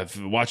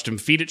 I've watched him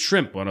feed it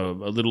shrimp on a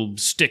little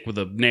stick with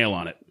a nail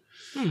on it.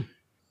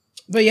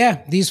 But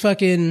yeah, these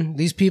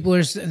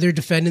people they're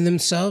defending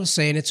themselves,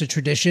 saying it's a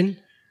tradition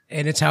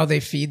and it's how they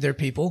feed their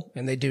people,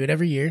 and they do it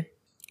every year.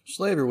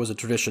 Slavery was a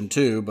tradition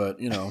too, but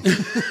Well,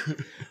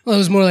 it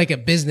was more like a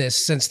business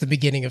since the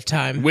beginning of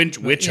time.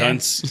 Witch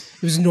hunts.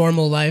 It was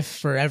normal life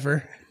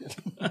forever.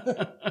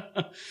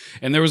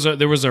 And there was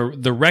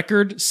the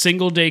record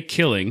single day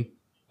killing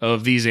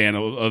of these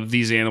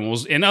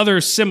animals and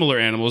other similar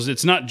animals.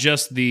 It's not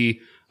just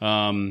the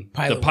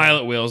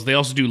pilot whales. They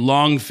also do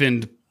long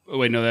finned. Oh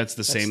wait, no, that's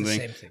the same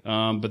thing.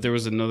 But there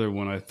was another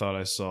one I thought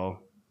I saw.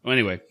 Well,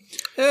 anyway,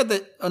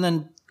 and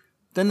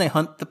then they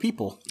hunt the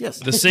people. Yes,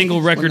 the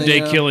single record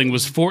day killing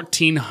was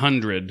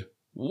 1,400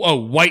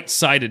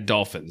 white-sided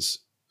dolphins.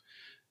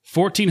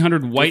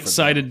 1,400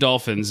 white-sided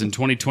dolphins in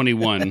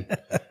 2021,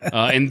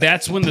 and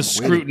that's when the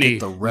scrutiny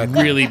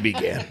really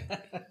began.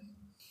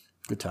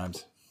 Good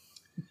times.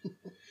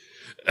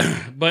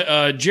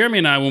 But Jeremy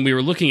and I, when we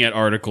were looking at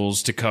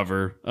articles to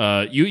cover,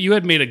 you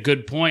had made a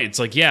good point. It's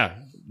like, yeah,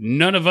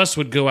 none of us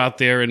would go out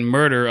there and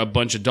murder a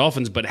bunch of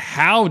dolphins, but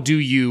how do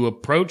you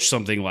approach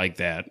something like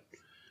that?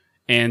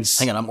 And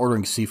hang on, I'm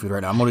ordering seafood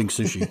right now. I'm ordering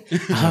sushi.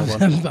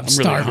 I'm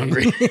starving.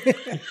 Really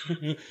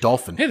hungry.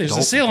 Dolphin. Hey, there's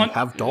a sale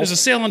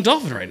on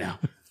dolphin right now.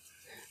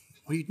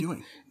 What are you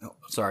doing? No,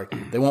 sorry,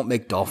 they won't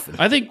make dolphin.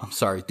 I'm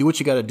sorry. Do what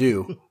you got to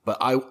do, but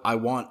I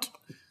want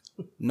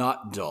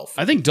not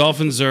dolphin. I think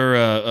dolphins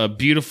are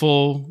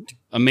beautiful,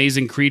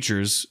 amazing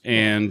creatures,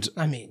 and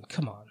I mean,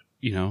 come on.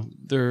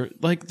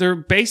 They're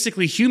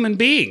basically human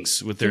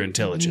beings with their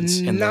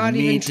intelligence, and their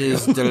meat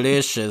is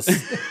delicious.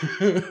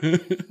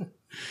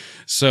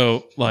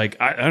 So, I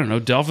don't know,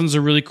 dolphins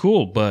are really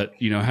cool, but,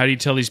 how do you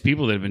tell these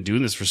people that have been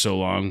doing this for so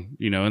long,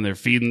 and they're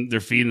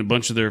feeding a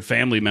bunch of their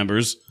family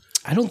members?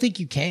 I don't think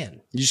you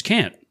can. You just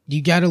can't.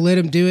 You got to let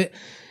them do it.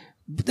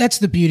 But that's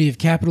the beauty of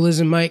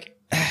capitalism, Mike.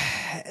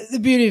 The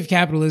beauty of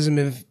capitalism,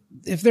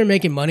 if they're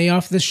making money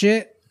off this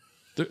shit,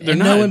 they're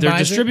not. They're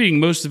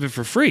distributing most of it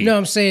for free. No,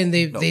 I'm saying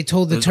they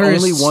told the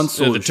tourists. Only one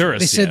solution. The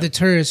tourists. They said the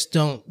tourists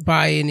don't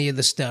buy any of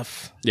the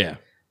stuff. Yeah.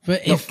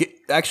 But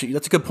actually,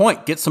 that's a good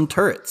point. Get some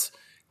turrets.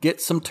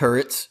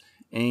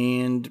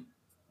 And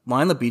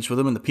line the beach with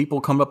them, and the people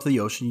come up to the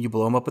ocean, you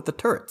blow them up with the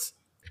turrets.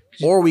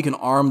 Or we can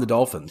arm the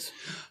dolphins.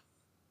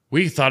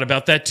 We thought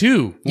about that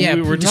too.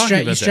 When we were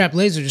talking about strap that.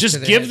 lasers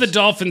just give the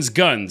dolphins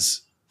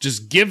guns.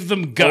 Just give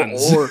them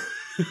guns. Or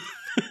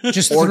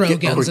just throw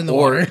guns in the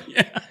water.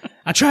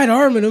 I tried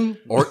arming them.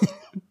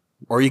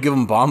 Or you give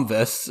them bomb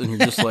vests, and you're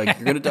just like,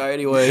 you're going to die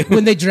anyway.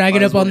 When they drag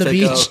it up on the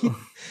beach.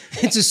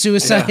 It's a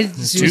suicide. Yeah.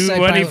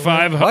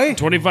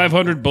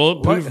 2,500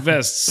 bulletproof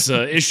vests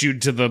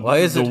issued to the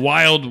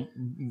wild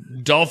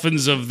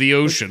dolphins of the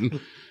ocean.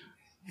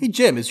 Hey,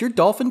 Jim, is your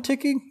dolphin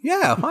ticking?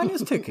 Yeah, mine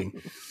is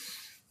ticking.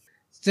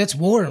 That's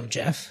war,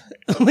 Jeff.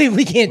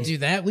 We can't do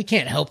that. We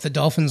can't help the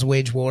dolphins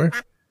wage war.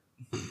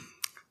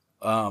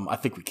 I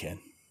think we can.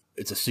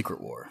 It's a secret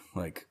war.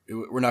 Like,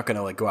 we're not going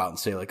to like go out and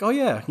say like, oh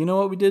yeah, you know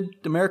what we did?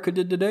 America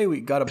did today. We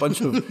got a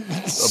bunch of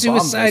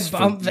suicide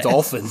bomb vests.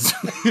 Dolphins.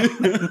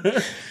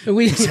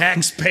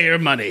 Taxpayer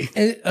money.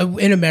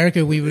 In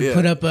America, we would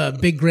put up a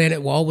big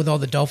granite wall with all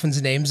the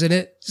dolphins' names in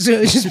it. So it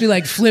would just be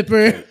like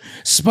Flipper,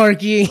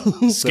 Sparky,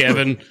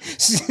 Skevin,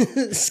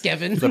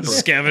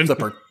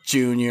 Flipper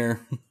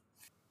Jr.,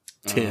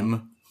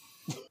 Tim.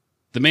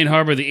 The main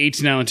harbor of the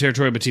 18-island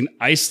territory between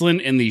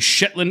Iceland and the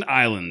Shetland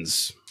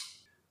Islands.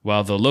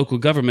 While the local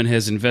government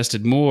has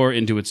invested more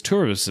into its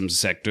tourism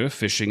sector,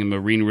 fishing and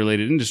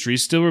marine-related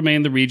industries still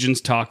remain the region's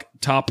top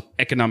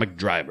economic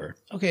driver.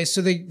 Okay,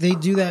 so they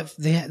do that.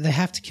 They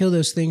have to kill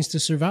those things to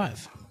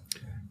survive.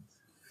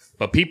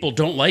 But people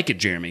don't like it,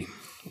 Jeremy.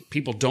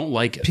 People don't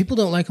like it. People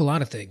don't like a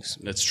lot of things.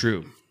 That's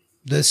true.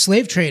 The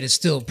slave trade is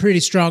still pretty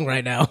strong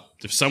right now.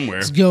 Somewhere.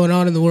 It's going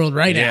on in the world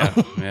right now.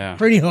 Yeah.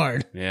 Pretty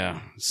hard. Yeah,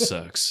 it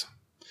sucks.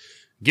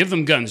 Give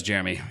them guns,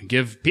 Jeremy.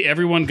 Give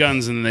everyone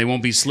guns and they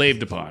won't be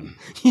slaved upon.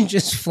 You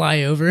just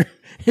fly over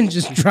and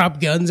just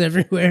drop guns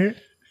everywhere.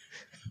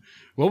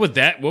 What would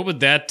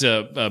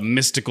that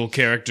mystical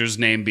character's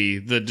name be?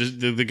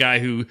 The guy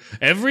who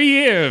every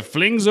year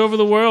flings over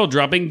the world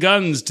dropping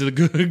guns to the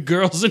good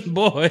girls and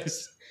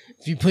boys.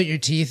 If you put your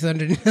teeth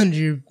under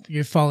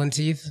your fallen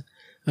teeth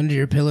under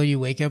your pillow, you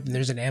wake up and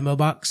there's an ammo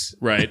box.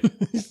 Right.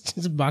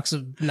 It's a box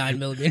of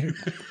 9mm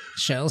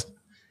shells.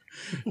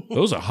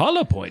 Those are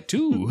hollow point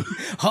too.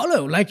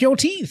 Hollow like your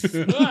teeth.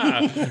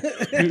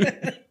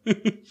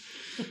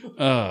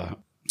 All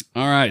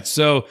right.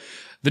 So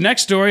the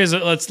next story is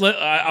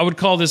I would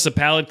call this a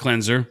palate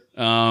cleanser.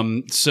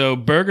 So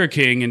Burger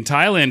King in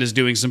Thailand is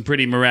doing some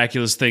pretty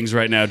miraculous things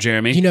right now,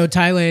 Jeremy. You know,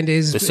 Thailand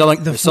is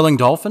they're selling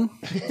dolphin,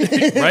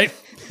 right?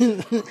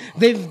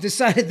 They've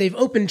decided they've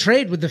opened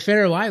trade with the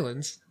Faroe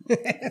Islands.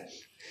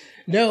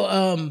 No,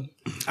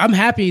 I'm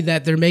happy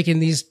that they're making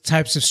these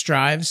types of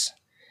strives.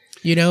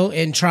 You know,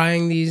 and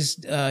trying these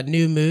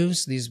new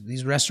moves,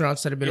 these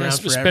restaurants that have been around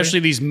forever. Especially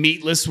these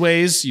meatless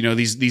ways, you know,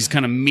 these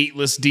kind of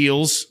meatless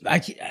deals. I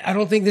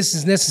don't think this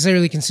is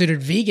necessarily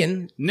considered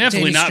vegan.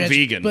 Definitely not stretch,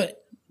 vegan.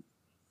 But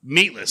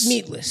meatless.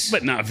 Meatless.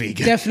 But not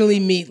vegan. Definitely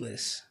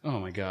meatless. Oh,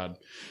 my God.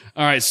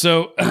 All right,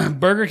 so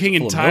Burger King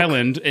in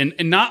Thailand,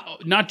 and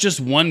not just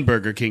one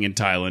Burger King in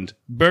Thailand,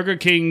 Burger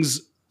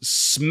Kings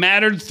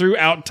smattered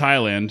throughout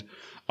Thailand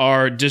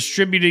are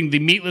distributing the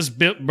meatless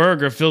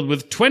burger filled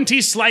with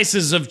 20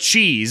 slices of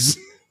cheese.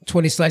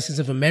 20 slices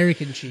of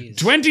American cheese.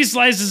 20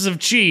 slices of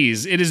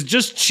cheese. It is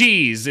just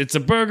cheese. It's a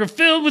burger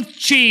filled with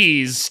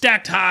cheese,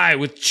 stacked high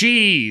with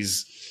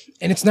cheese.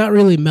 And it's not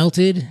really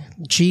melted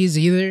cheese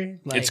either.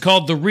 It's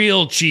called the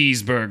real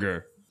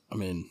cheeseburger. I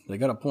mean, they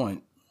got a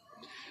point.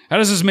 How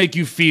does this make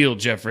you feel,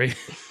 Jeffrey?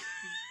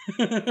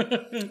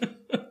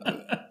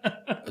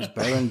 It's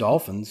better than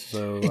dolphins.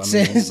 So it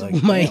says,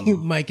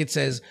 Mike, it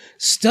says,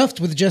 stuffed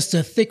with just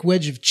a thick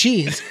wedge of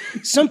cheese.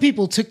 Some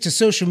people took to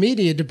social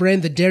media to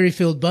brand the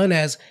dairy-filled bun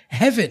as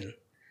heaven,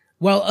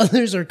 while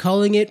others are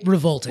calling it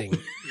revolting.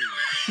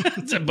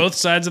 It's on both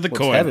sides of the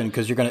coin. Heaven,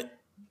 because you're gonna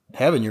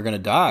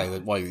die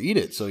while you eat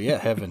it. So yeah,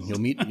 heaven. You'll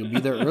be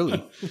there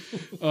early.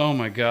 Oh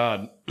my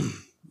God.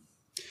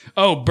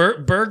 Oh,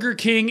 Burger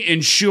King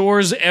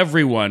ensures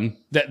everyone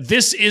that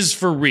this is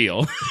for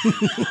real.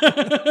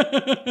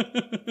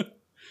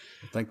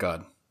 Thank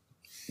God.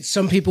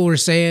 Some people were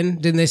saying,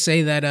 didn't they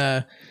say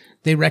that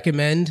they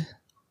recommend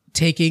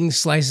taking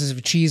slices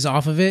of cheese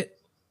off of it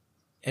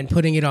and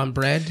putting it on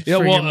bread for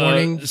your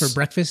morning for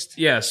breakfast?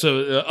 Yeah,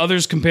 so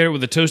others compare it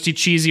with a toasty,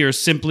 cheesy, or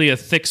simply a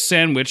thick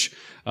sandwich.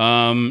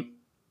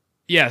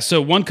 Yeah,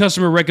 so one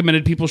customer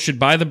recommended people should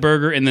buy the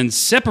burger and then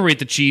separate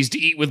the cheese to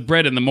eat with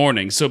bread in the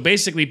morning. So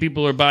basically,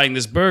 people are buying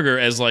this burger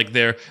as like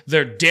their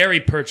dairy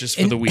purchase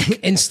for the week.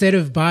 Instead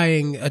of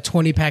buying a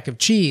 20-pack of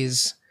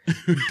cheese,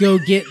 go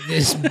get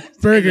this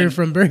burger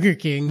from Burger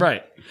King.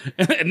 Right.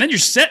 And then you're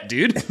set,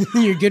 dude.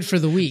 You're good for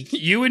the week.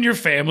 You and your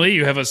family,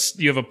 you have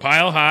a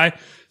pile-high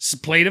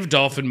plate of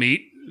dolphin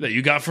meat that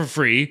you got for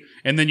free,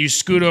 and then you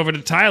scoot over to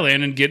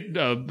Thailand and get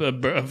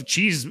a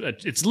cheese.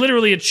 It's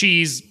literally a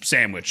cheese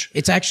sandwich.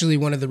 It's actually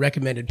one of the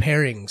recommended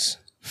pairings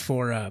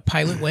for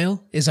pilot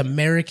whale is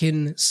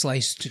American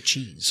sliced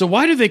cheese. So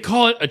why do they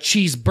call it a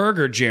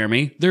cheeseburger,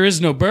 Jeremy? There is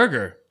no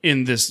burger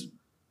in this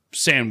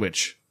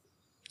sandwich.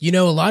 You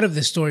know, a lot of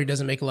this story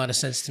doesn't make a lot of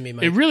sense to me,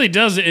 Mike. It really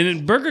does,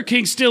 and Burger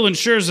King still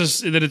ensures us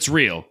that it's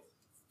real.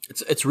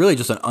 It's really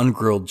just an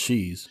ungrilled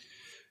cheese.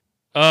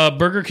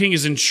 Burger King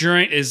is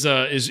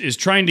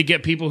trying to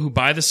get people who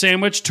buy the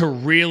sandwich to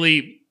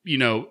really,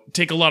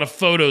 take a lot of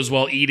photos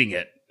while eating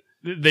it.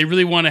 They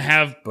really want to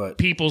have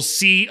people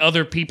see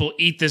other people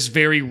eat this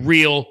very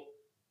real,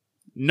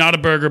 not a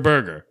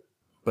burger.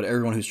 But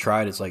everyone who's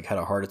tried has had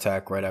a heart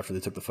attack right after they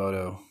took the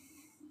photo.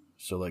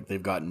 So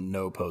they've gotten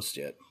no posts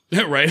yet.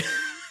 Right.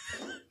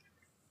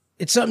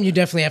 It's something you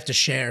definitely have to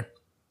share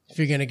if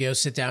you're going to go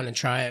sit down and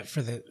try it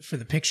for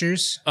the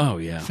pictures. Oh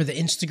yeah. For the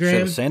Instagram. Is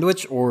that a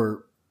sandwich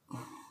or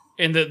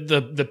And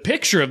the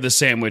picture of the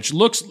sandwich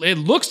looks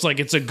like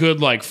it's a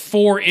good like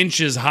 4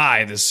 inches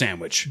high. This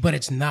sandwich, But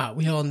it's not.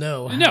 We all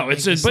know. no,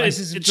 it's a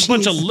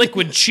bunch of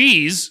liquid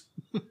cheese.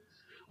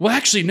 Well,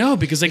 actually, no,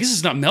 because I guess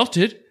it's not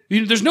melted.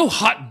 There's no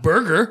hot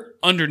burger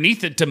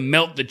underneath it to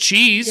melt the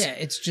cheese. Yeah,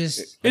 it's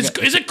just.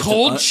 Is it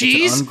cold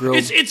cheese?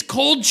 It's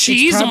cold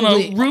cheese on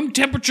a room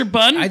temperature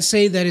bun. I'd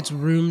say that it's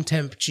room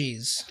temp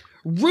cheese.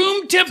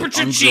 Room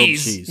temperature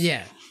cheese.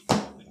 Yeah.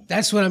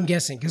 That's what I'm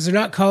guessing, because they're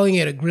not calling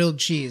it a grilled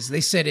cheese.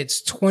 They said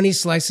it's 20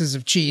 slices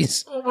of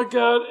cheese. Oh my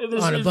god!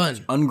 On a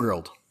bun,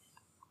 ungrilled.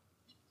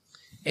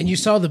 And you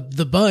saw the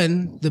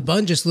bun. The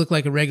bun just looked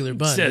like a regular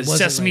bun. It wasn't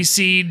Sesame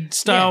seed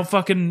style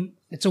fucking.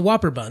 It's a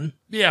Whopper bun.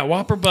 Yeah,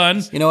 Whopper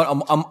bun. You know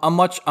what?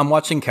 I'm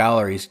watching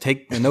calories.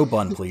 Take no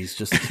bun, please.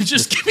 Just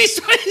give me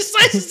 20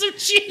 slices of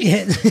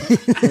cheese.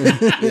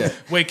 Yeah.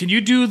 Wait, can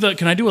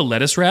I do a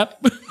lettuce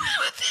wrap with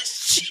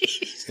this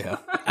cheese? Yeah,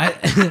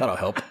 that'll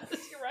help.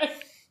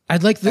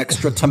 I'd like the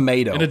extra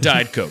tomato and a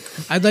Diet Coke.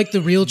 I'd like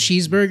the real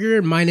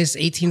cheeseburger minus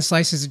 18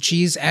 slices of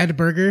cheese. Add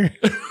burger,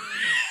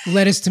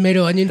 lettuce,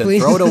 tomato, onion, then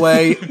please. Throw it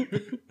away.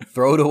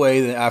 Throw it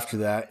away after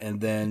that,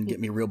 and then get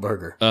me a real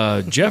burger.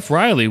 Jeff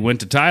Riley went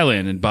to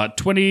Thailand and bought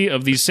 20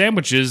 of these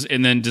sandwiches,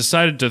 and then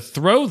decided to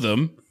throw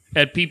them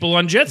at people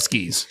on jet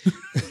skis.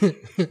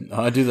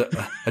 I do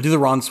the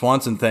Ron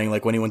Swanson thing,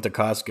 like when he went to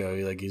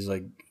Costco. He's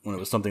like when it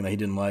was something that he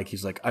didn't like,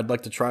 he's like, I'd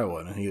like to try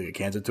one, and he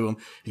hands it to him.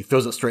 He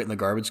throws it straight in the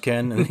garbage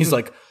can, and he's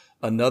like,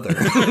 another.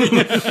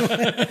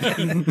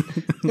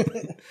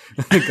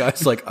 The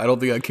guy's like, I don't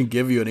think I can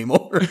give you any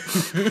more. I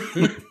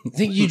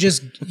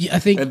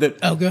think. And then,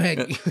 oh, go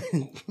ahead.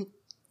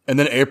 And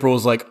then April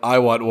was like, I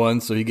want one,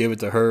 so he gave it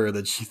to her, and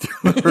then she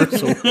threw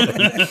hers away.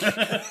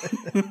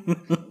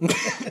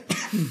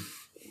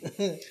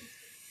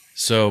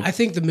 So I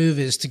think the move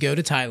is to go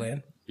to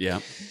Thailand. Yeah.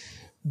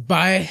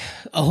 Buy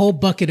a whole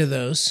bucket of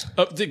those.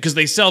 Because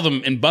they sell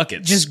them in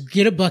buckets. Just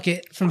get a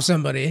bucket from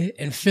somebody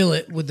and fill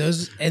it with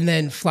those, and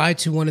then fly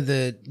to one of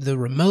the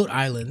remote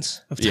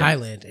islands of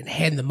Thailand and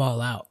hand them all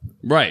out.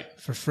 Right.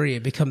 For free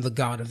and become the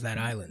god of that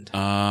island.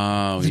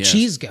 Oh, the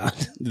cheese god.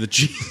 The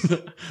cheese.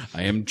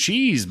 I am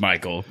Cheese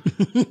Michael.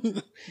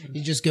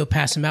 You just go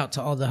pass them out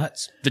to all the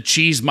huts. The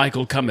Cheese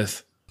Michael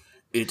cometh.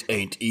 It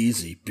ain't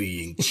easy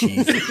being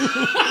cheesy.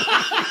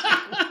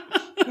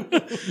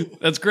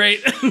 That's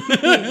great.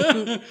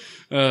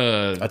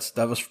 That's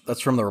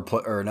from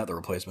not the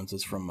Replacements.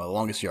 It's from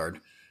Longest Yard.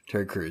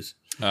 Terry Crews.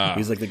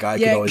 He's like the guy.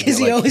 Yeah, because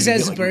he always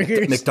has like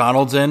burgers.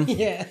 McDonald's in.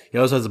 Yeah, he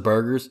always has the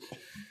burgers.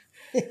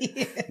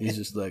 He's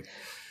just like,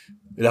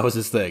 that was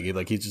his thing.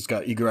 He's just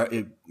got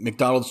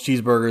McDonald's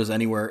cheeseburgers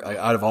anywhere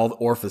out of all the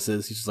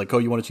orifices. He's just like, oh,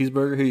 you want a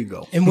cheeseburger? Here you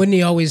go. And wouldn't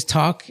he always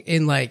talk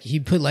in he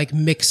put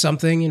mix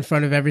something in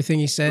front of everything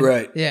he said?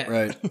 Right. Yeah.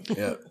 Right.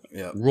 Yeah.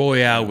 Yeah.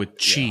 Royale with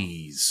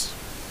cheese.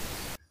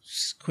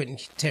 Quentin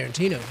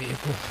Tarantino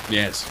vehicle.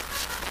 Yes.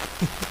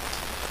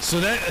 So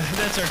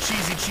that's our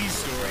cheesy cheese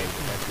story.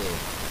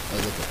 I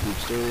was at the poop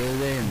store the other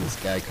day, and this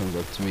guy comes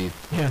up to me,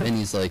 Yeah. and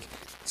he's like,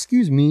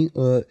 "Excuse me,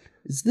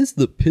 is this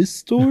the piss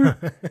store?"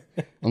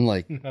 I'm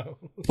like, No.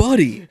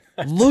 "Buddy,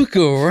 look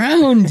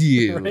around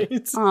you."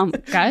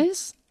 Right?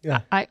 Guys,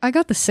 Yeah. I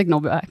got the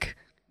signal back.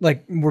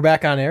 Like, we're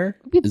back on air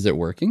Is it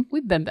working?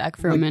 We've been back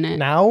for a minute.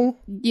 now?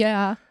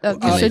 Yeah. Can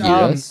they hear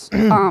us?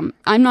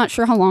 I'm not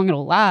sure how long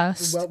it'll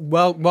last.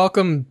 Well,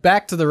 welcome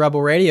back to the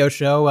Rebel Radio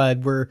Show.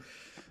 We're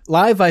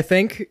live, I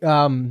think.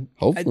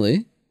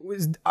 Hopefully.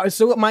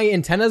 So my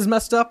antenna's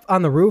messed up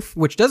on the roof,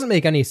 which doesn't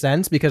make any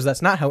sense because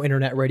that's not how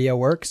internet radio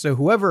works. So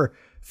whoever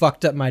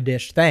fucked up my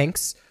dish,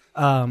 thanks.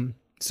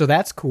 So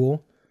that's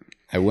cool.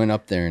 I went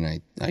up there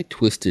and I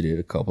twisted it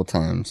a couple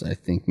times. I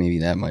think maybe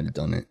that might have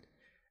done it.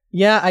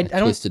 Yeah, I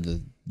don't.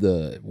 Twisted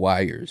the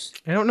wires.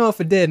 I don't know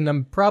if it did, and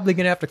I'm probably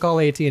gonna have to call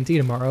AT&T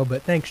tomorrow.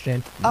 But thanks,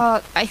 Shane.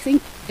 I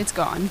think it's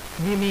gone.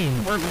 What do you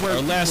mean? Our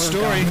last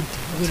story.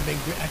 Would have been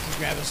great. I could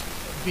grab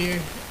a beer.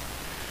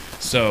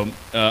 So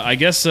I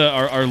guess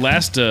our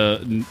last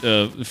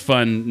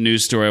fun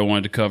news story I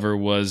wanted to cover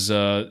was,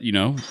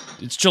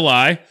 it's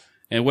July.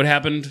 And what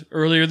happened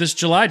earlier this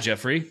July,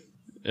 Jeffrey?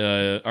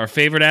 Our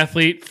favorite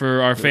athlete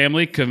for our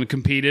family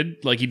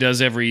competed like he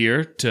does every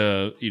year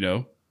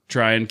to,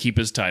 try and keep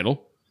his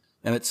title.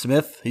 Emmett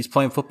Smith, he's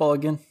playing football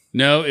again?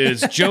 No,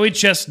 it's Joey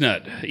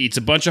Chestnut. Eats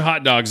a bunch of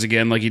hot dogs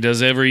again like he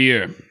does every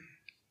year.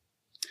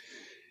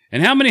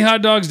 And how many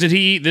hot dogs did he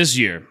eat this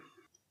year?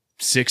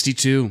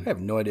 62. I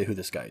have no idea who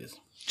this guy is.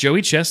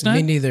 Joey Chestnut?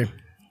 Me neither.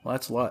 Well,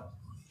 that's a lot.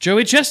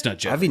 Joey Chestnut,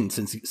 Jeff. I've eaten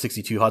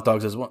 62 hot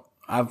dogs as well.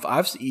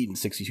 I've eaten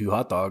 62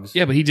 hot dogs.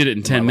 Yeah, but he did it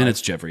in 10 minutes,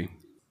 Jeffrey.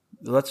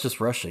 That's just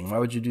rushing. Why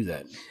would you do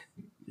that?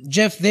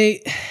 Jeff,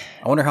 I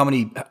wonder how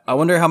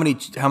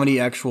many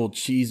actual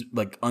cheese,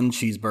 like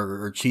uncheeseburger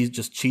or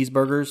just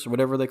cheeseburgers or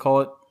whatever they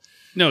call it.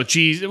 No,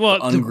 cheese. Well,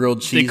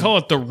 ungrilled cheese. They call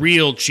it the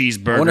real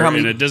cheeseburger,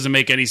 and it doesn't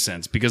make any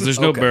sense because there's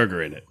no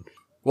burger in it.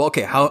 Well,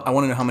 okay. I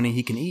want to know how many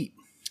he can eat.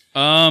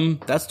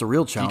 That's the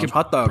real challenge.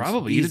 Hot dogs,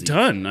 probably easy. eat a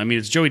ton. I mean,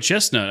 it's Joey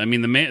Chestnut. I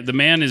mean, the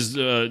man is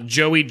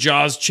Joey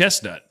Jaws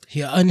Chestnut. he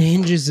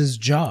unhinges his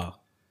jaw.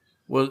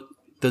 Well,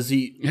 Does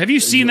he? Have you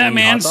is seen he that eating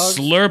man hot dogs?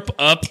 slurp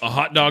up a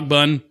hot dog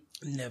bun?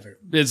 Never.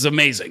 It's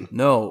amazing.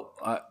 No,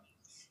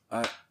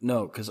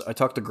 no, because I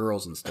talk to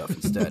girls and stuff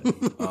instead.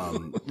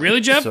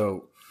 Really, Jeff?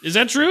 So Is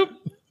that true?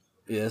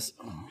 yes,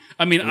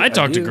 I mean, I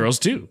talk to do. girls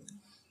too.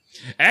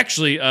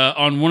 Actually,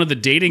 on one of the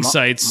dating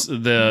sites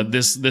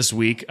this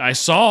week, I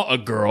saw a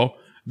girl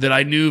that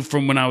I knew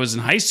from when I was in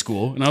high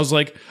school, and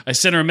I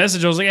sent her a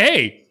message. I was like,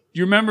 "Hey,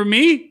 you remember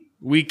me?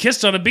 We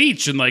kissed on a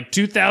beach in like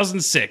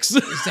 2006."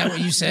 Is that what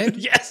you said?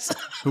 Yes.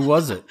 Who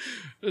was it?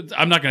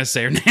 I'm not going to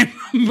say her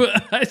name,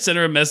 but I sent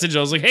her a message. I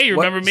was like, "Hey, you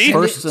remember me?"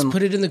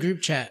 Put it in the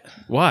group chat.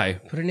 Why?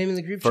 Put her name in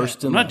the group First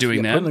chat. I'm not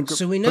doing that.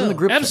 So we know.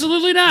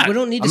 Absolutely not. We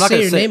don't need to I'm not say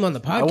gonna your name on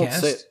the I won't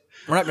podcast. say.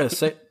 We're not going to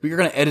say. You're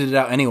going to edit it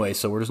out anyway,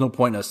 so there's no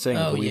point in us saying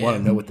it. Oh, But we yeah. want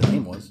to know what the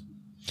name was.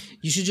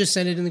 You should just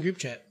send it in the group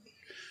chat.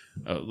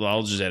 Well,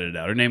 I'll just edit it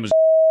out. Her name was.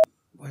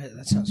 What?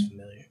 That sounds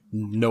familiar.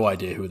 No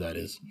idea who that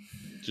is.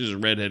 She's a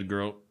redhead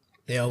girl.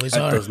 They always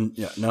That are. doesn't.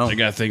 Yeah, no. I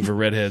got a thing for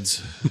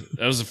redheads.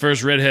 That was the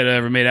first redhead I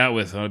ever made out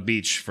with on a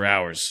beach for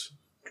hours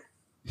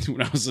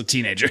when I was a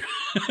teenager.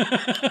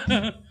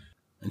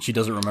 And she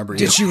doesn't remember you.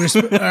 Did she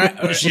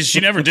respond? She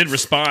never did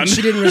respond.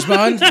 She didn't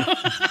respond?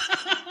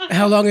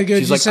 How long ago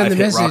did She's you like, send the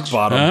 "I've hit rock message?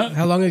 bottom." Huh?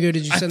 How long ago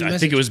did you send the I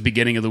message? think it was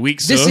beginning of the week.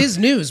 So. This is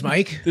news,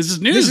 Mike. This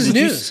is news. This is Did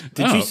you- news.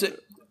 Did you say?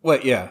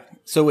 Wait, yeah.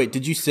 So wait,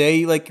 did you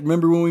say like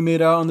remember when we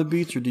made out on the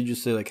beach, or did you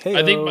say like, hey?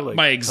 I think like,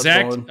 my how's it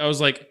exact. going? I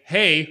was like,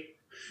 "Hey,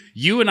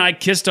 you and I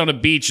kissed on a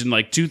beach in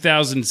like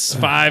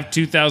 2005,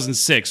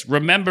 2006.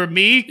 Remember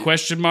me?"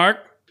 Question mark.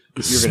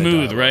 gonna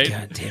Smooth, dial right?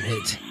 God damn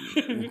it.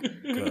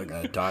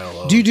 Gotta dial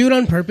up. Do you do it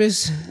on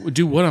purpose?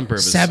 Do what on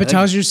purpose?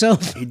 Sabotage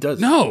yourself? He does.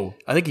 No.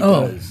 I think he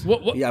Oh. does.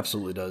 What- He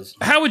absolutely does.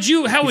 How would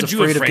you? How He's would you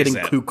afraid have of phrased getting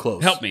that? too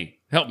close. Help me.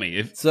 Help me.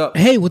 If So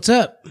Hey, what's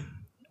up?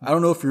 I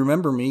don't know if you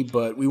remember me,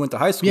 but we went to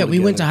high school. Yeah, we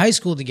went to together. high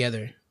school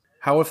together.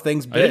 How have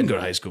things been? I didn't go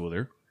to high school with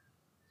her.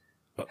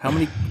 How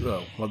many?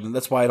 Oh, well, then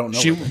that's why I don't know.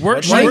 She her.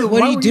 worked. Why- Mike, what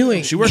why are you were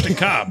doing? She worked at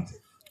Cobb.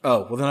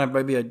 Oh, well then I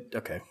might be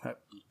okay.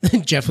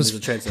 Jeff There's a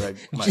was chance that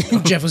I might know.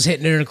 Jeff was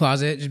hitting her in the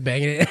closet, just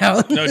banging it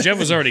out. No, Jeff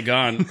was already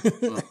gone.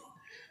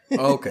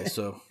 Oh, okay,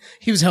 so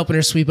He was helping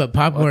her sweep up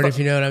popcorn, if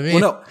you know what I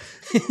mean. well,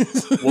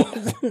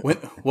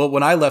 no.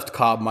 When I left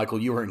Cobb, Michael,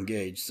 you were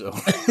engaged, so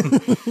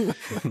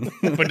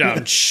But down.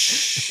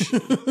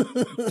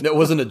 that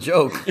wasn't a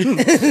joke.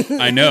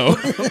 I know.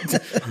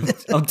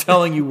 I'm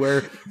telling you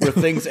where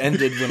things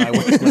ended when I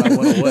went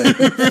away.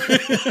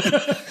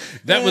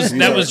 That was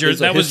It's a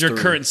your history.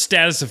 current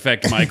status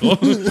effect, Michael.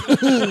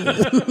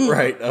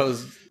 Right,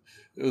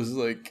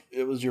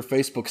 it was your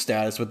Facebook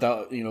status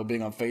without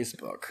being on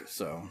Facebook.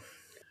 So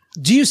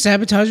Do you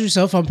sabotage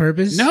yourself on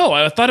purpose? No,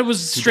 I thought it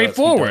was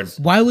straightforward. does.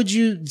 Why would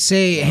you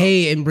say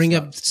hey and bring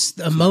up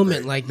a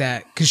moment like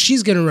that? Because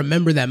she's gonna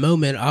remember that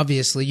moment.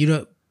 Obviously, you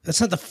don't. That's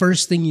not the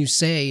first thing you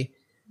say.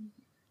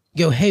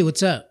 Go, hey,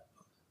 what's up?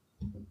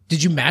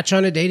 Did you match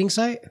on a dating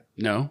site?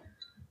 No,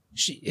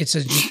 It's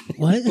a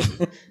what?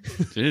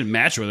 it didn't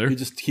match with her. you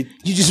just You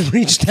just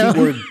reached out.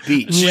 keyword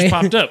beach, She just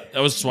popped up.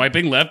 I was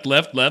swiping left,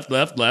 right?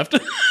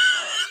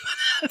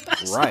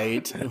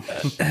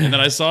 and then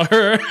I saw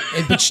her.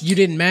 But you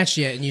didn't match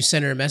yet, and you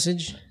sent her a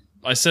message.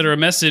 I sent her a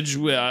message.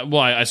 Well,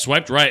 I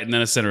swiped right, and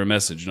then I sent her a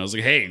message, and I was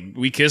like, "Hey,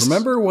 we kissed."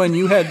 Remember when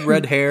you had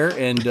red hair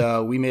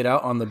and we made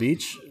out on the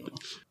beach?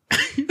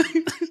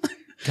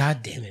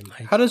 God damn it,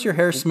 Mike! How does your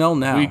hair smell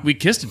now? We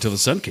kissed until the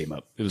sun came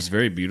up. It was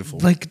very beautiful.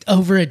 Like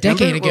over a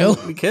decade Remember ago.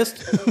 when we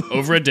kissed.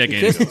 Over a decade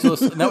Kissed ago.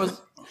 until that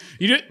was.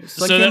 You did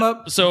Sun so. came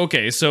up? So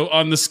okay. So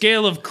on the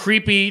scale of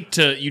creepy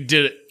to you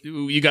did it.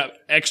 You got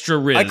extra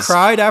riz. I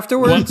cried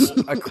afterwards.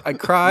 I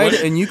cried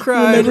and you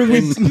cried. Remember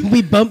and,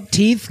 we bumped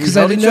teeth because We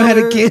I held didn't each know how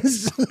to other.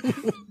 kiss.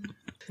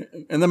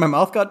 and then my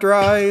mouth got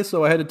dry,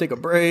 so I had to take a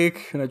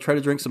break. And I tried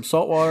to drink some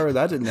salt water.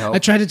 That didn't help. I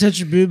tried to touch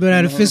your boob, but I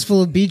had a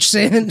fistful of beach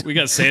sand. We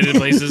got sand in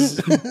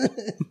places.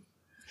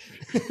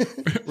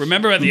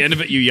 Remember at the end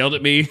of it, you yelled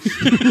at me.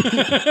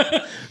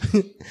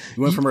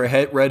 You went from a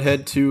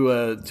redhead to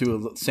a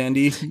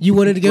sandy. You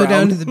wanted to go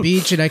down ground. to the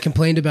beach, and I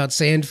complained about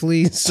sand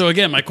fleas. So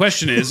again, my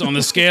question is: on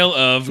the scale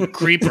of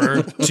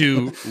creeper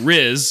to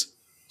riz,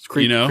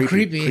 Creep- you know,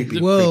 Creepy.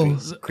 Whoa.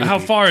 how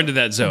far into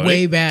that zone?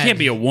 Way It bad. Can't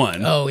be a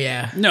 1. Oh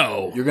yeah.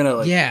 No, You're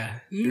gonna Yeah.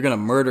 You're gonna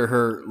murder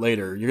her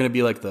later. You're gonna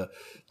be like the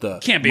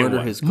Can't be a murder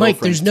one. his Mike,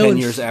 girlfriend there's no 10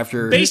 years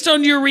after. based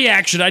on your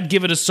reaction, I'd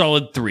give it a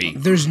solid 3.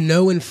 There's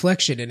no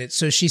inflection in it,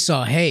 so she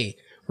saw. Hey,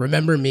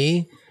 remember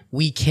me?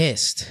 We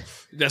kissed.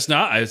 That's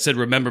not. I said,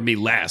 remember me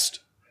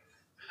last.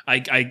 I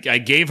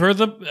gave her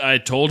I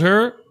told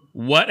her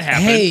what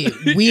happened. Hey,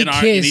 we in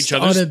kissed each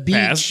other's on a beach.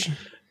 past.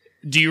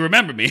 Do you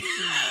remember me?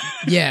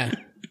 Yeah,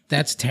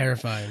 that's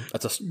terrifying.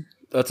 That's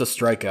a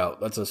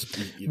strikeout. That's a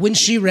When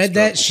she read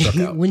that,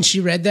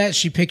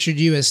 she pictured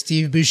you as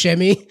Steve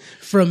Buscemi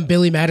from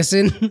Billy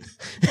Madison.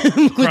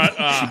 She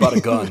bought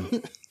a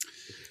gun.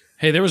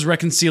 Hey, there was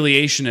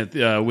reconciliation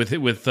with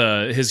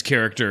his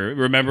character.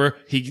 Remember,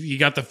 he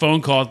got the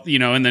phone call,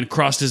 and then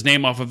crossed his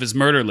name off of his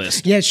murder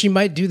list. Yeah, she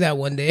might do that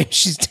one day.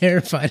 She's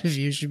terrified of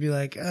you. She'd be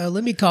like,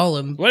 "Let me call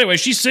him." Well, anyway,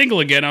 she's single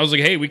again. I was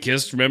like, hey, we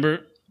kissed.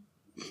 Remember?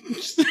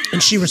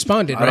 And she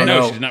responded, I don't right? know.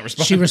 No, she did not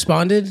respond. She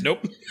responded?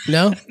 Nope.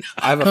 No?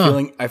 I have a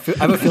feeling. I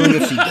have a feeling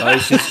if she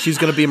does, she's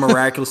going to be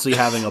miraculously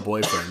having a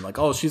boyfriend. Like,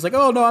 oh, she's like,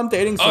 oh no, I'm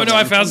dating. Oh Someone. no,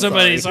 I found I'm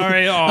somebody.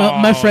 Sorry. Oh,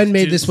 My friend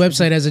made just- this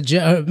website as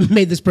a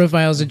made this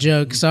profile as a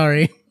joke.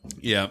 Sorry.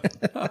 Yeah.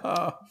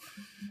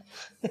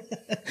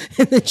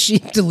 And then she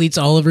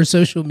deletes all of her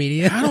social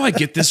media. How do I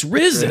get this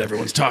Riz that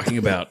everyone's talking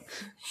about?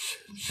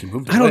 She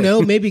moved I don't away.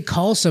 know. Maybe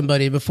call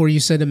somebody before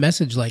you send a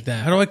message like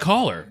that. How do I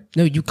call her?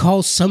 No, you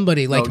call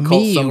somebody like No, call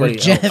me or somebody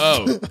Jeff.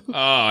 Oh,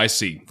 I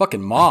see.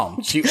 Fucking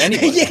mom. She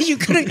anyway. Yeah, you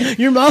could have.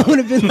 Your mom would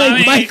have been like,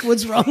 Mommy. Mike,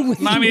 what's wrong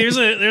with Mommy, you?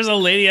 there's a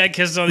lady I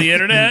kissed on the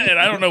internet, and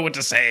I don't know what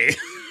to say.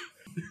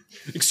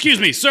 Excuse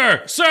me,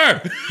 sir.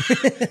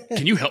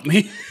 Can you help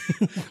me?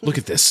 Look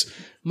at this.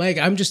 Mike,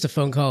 I'm just a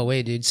phone call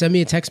away, dude. Send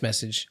me a text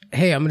message.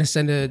 Hey, I'm going to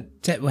send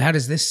how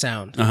does this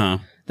sound? Uh-huh.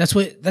 That's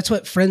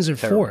what friends are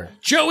for.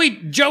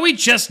 Joey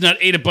Chestnut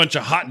ate a bunch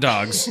of hot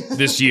dogs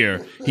this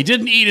year. He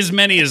didn't eat as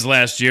many as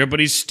last year, but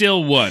he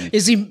still won.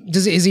 Is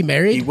he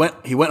married?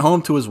 He went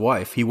home to his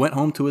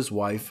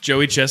wife.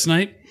 Joey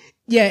Chestnut?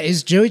 Yeah,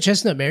 is Joey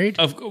Chestnut married?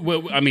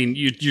 Well, I mean,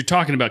 you're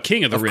talking about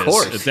King of the Riz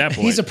course. at that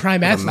point. He's a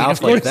prime athlete. mouth Of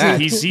course, like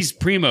that. He's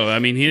primo. I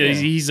mean,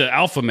 he's an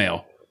alpha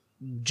male.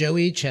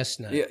 Joey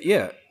Chestnut.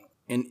 Yeah.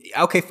 And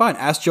okay, fine.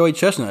 Ask Joey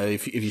Chestnut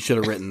if you should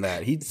have written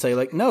that. He'd say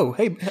like, no,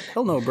 hey,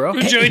 hell no, bro.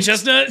 Joey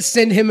Chestnut?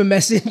 Send him a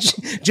message.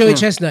 Joey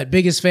Chestnut,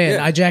 biggest fan.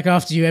 Yeah. I jack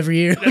off to you every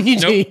year.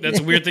 Nope, that's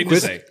a weird thing to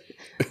say.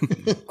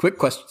 Quick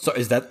question. So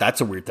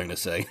that's a weird thing to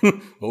say.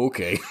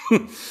 Okay.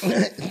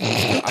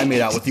 I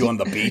made out with you on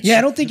the beach. Yeah,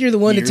 I don't think you're the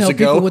one to years tell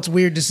ago. people what's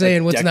weird to say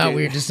and what's not decade.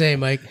 weird to say,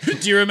 Mike.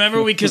 Do you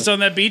remember we kissed on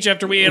that beach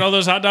after we ate all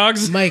those hot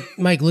dogs? Mike,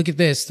 look at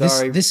this.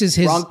 Sorry, this is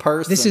his wrong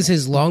person. This is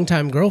his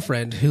longtime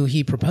girlfriend who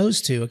he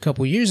proposed to a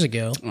couple years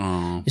ago.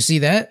 Oh. You see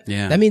that?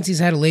 Yeah. That means he's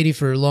had a lady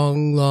for a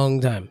long, long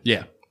time.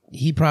 Yeah.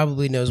 He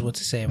probably knows what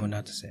to say and what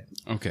not to say.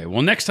 Okay.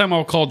 Well, next time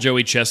I'll call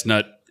Joey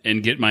Chestnut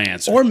and get my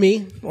answer. Or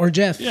me, or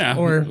Jeff. Yeah.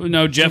 Or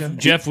no,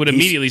 Jeff would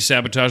immediately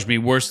sabotage me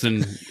worse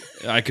than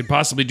I could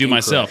possibly do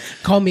myself.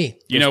 call me.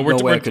 You know, There's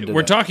no way I could do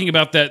we're that. talking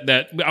about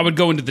that I would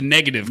go into the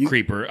negative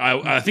creeper.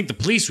 I think the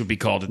police would be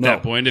called at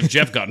that point if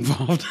Jeff got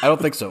involved. I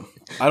don't think so.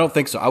 I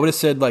would have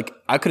said like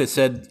I could have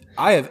said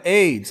I have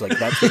AIDS. Like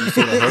that's what you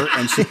say to her,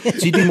 and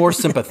she'd be more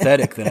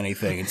sympathetic than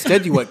anything.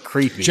 Instead, you went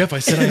creepy. Jeff, I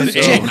said I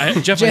had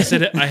AIDS. I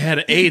said I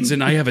had AIDS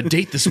and I have a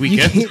date this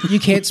weekend. You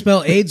can't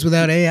spell AIDS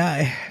without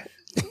AI.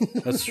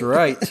 That's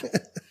right.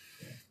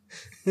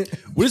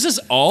 What is this?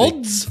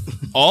 Alds?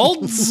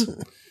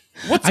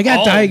 What's I got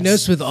Alds?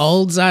 diagnosed with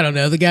ALDS. I don't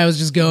know. The guy was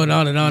just going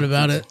on and on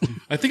about it.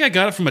 I think I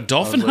got it from a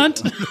dolphin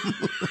hunt.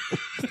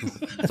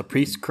 It's a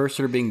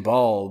precursor to being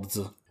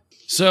bald.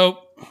 So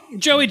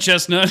Joey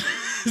Chestnut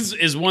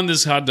has won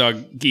this hot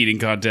dog eating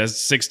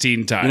contest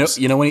 16 times.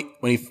 You know when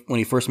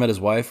he first met his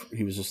wife,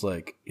 he was just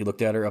like he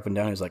looked at her up and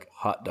down. He was like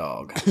hot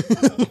dog.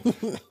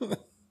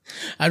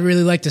 I'd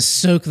really like to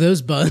soak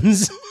those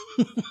buns.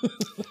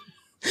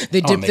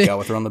 They I want dip to make their out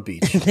with her on the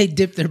beach. they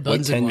dip their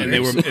buns in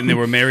 10 water. and they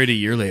were married a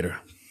year later.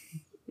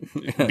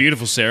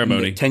 Beautiful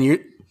ceremony.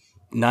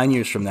 9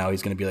 years from now,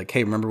 he's going to be like,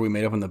 "Hey, remember we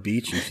made up on the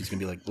beach?" And she's going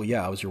to be like, "Well,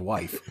 yeah, I was your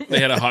wife." They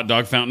had a hot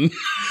dog fountain.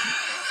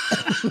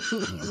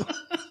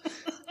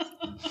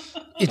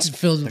 It's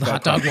filled with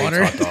hot dog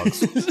water. Hot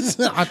dogs.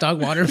 Hot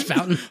dog water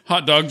fountain.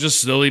 Hot dog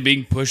just slowly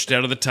being pushed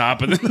out of the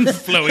top and then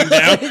flowing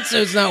down. So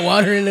it's not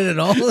water in it at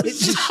all.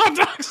 It's just Hot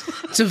dogs.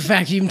 it's a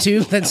vacuum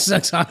tube that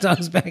sucks hot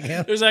dogs back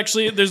out.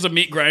 There's a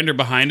meat grinder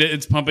behind it.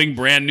 It's pumping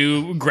brand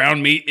new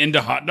ground meat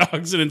into hot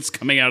dogs and it's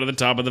coming out of the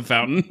top of the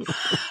fountain.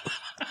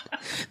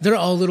 They're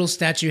all little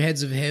statue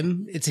heads of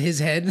him. It's his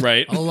head,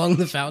 Right. all along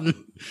the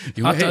fountain.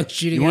 Hot dog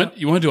shooting out.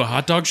 You want to do a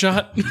hot dog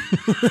shot?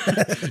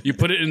 You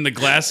put it in the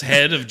glass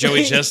head of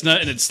Joey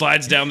Chestnut and it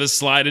slides down this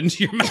slide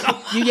into your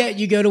mouth.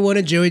 You go to one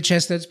of Joey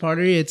Chestnut's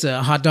party. It's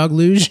a hot dog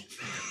luge.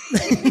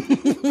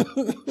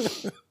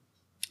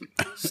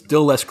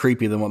 Still less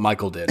creepy than what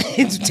Michael did.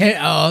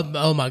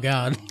 Oh my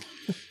god!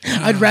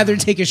 I'd rather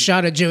take a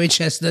shot at Joey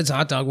Chestnut's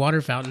hot dog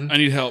water fountain. I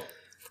need help.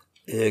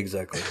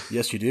 Exactly.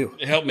 Yes, you do.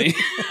 Help me.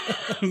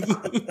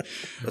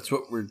 That's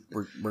what we're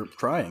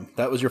trying.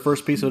 That was your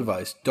first piece of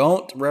advice.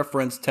 Don't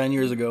reference 10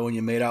 years ago when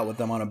you made out with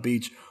them on a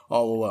beach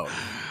all alone.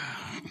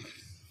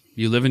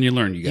 You live and you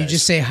learn, you guys. You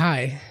just say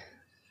hi.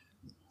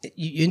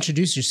 You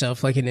introduce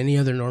yourself like in any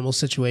other normal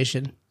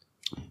situation.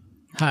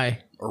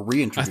 Hi. Or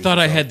reintroduce I thought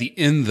I yourself. had the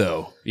in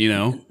though, you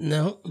know?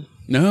 No.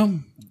 No?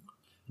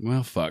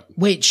 Well, fuck.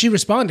 Wait, she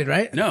responded,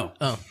 right? No.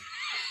 Oh.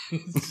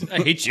 I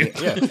hate you.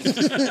 Yeah.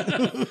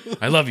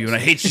 I love you and I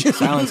hate you.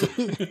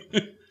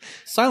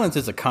 Silence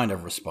is a kind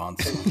of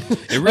response.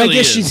 It really I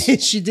guess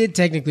is. she did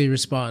technically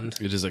respond.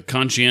 It is a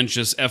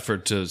conscientious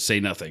effort to say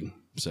nothing.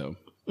 So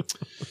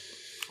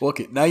Well,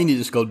 okay, now you need to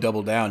just go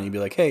double down and you'd be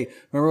like, "Hey,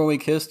 remember when we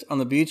kissed on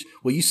the beach?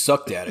 Well, you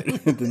sucked at it."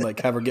 And then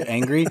like have her get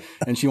angry,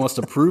 and she wants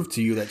to prove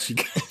to you that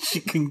she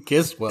can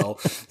kiss well.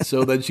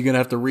 So then she's gonna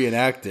have to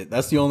reenact it.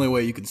 That's the only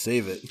way you can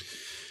save it.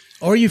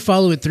 Or you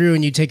follow it through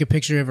and you take a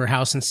picture of her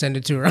house and send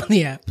it to her on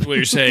the app. what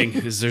you're saying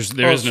is there is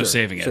no sure,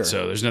 saving it. sure.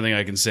 So there's nothing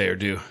I can say or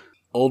do.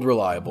 Old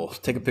reliable.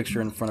 Take a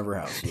picture in front of her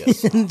house. Yes.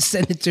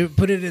 Send it to her.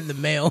 Put it in the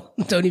mail.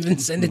 Don't even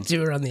send it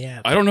to her on the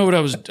app. I don't know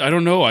what I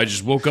don't know. I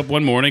just woke up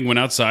one morning, went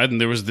outside, and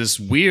there was this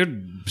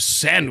weird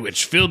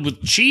sandwich filled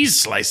with cheese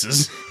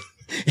slices.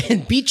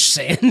 And beach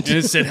sand. And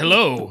it said,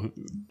 hello.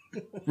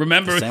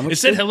 Remember, it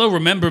said, hello,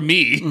 remember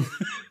me.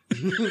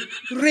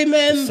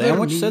 Remember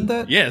Sandwich me. said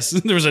that? Yes,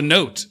 there was a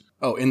note.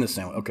 Oh, in the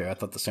sandwich. Okay, I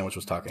thought the sandwich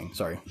was talking.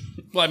 Sorry.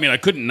 Well, I mean, I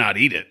couldn't not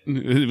eat it.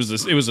 It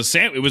was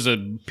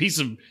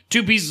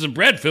two pieces of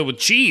bread filled with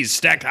cheese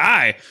stacked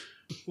high.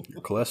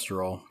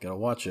 Cholesterol. Gotta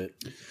watch it.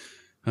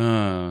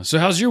 So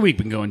how's your week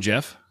been going,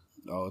 Jeff?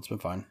 Oh, it's been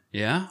fine.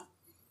 Yeah?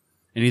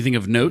 Anything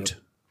of note? Yep.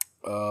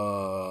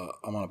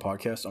 I'm on a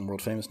podcast. I'm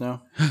world famous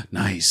now.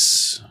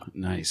 Nice.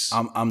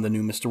 I'm the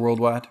new Mr.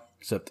 Worldwide,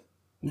 except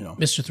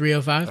Mr.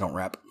 305. I don't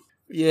rap.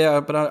 Yeah,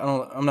 but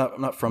I'm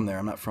not from there.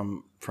 I'm not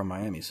from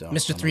Miami, so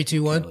Mr.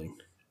 321.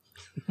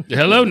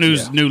 Hello,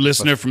 new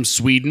listener from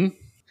Sweden.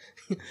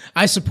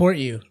 I support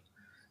you.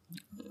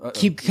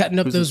 Keep cutting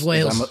up those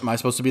whales. Am I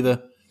supposed to be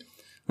the?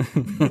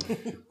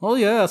 Oh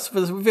yes,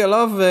 we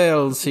love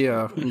whales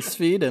here in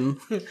Sweden.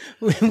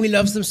 We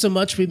love them so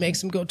much we make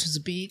them go to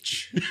the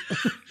beach.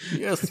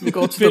 Yes, we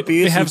go to the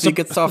beach and we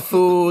get our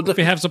food.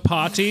 We have the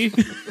party.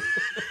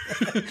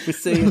 We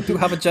say, do you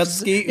have a jet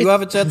ski? You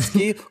have a jet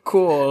ski?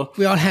 Cool.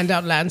 We all hand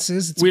out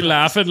lances. We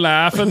laugh and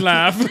laugh and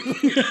laugh.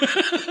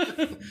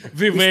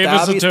 We wave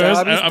as the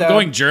tourists. I'm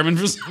going German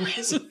for some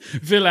reason.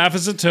 We laugh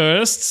as the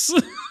tourists.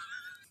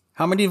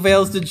 How many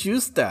whales did you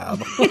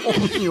stab?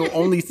 You're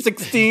only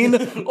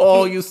 16?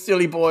 Oh, you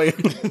silly boy.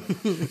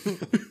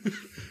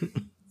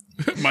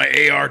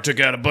 My AR took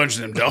out a bunch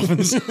of them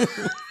dolphins.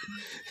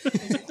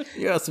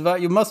 Yes,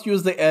 you must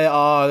use the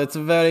AR. It's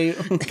very.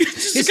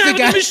 It's the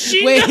guy.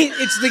 Wait,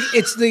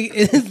 it's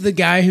the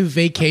guy who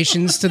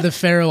vacations to the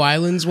Faroe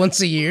Islands once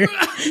a year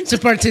to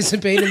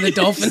participate in the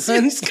dolphin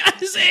hunts. He's got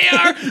his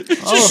AR.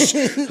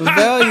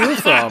 Where are you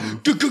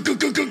from?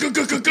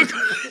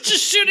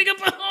 Just shooting up.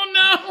 Oh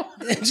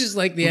no! It's just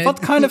like the.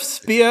 What kind of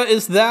spear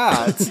is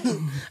that?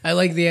 I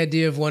like the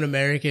idea of one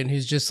American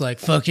who's just like,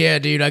 "Fuck yeah,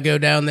 dude! I go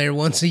down there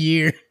once a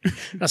year.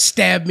 I'll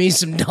stab me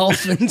some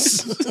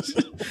dolphins."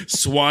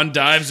 Swan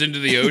dives into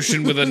the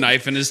ocean with a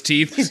knife in his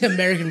teeth. His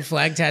American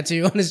flag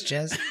tattoo on his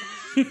chest.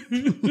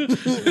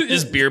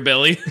 His beer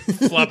belly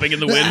flopping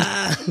in the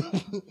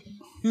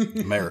wind.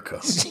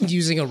 America.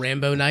 Using a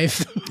Rambo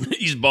knife.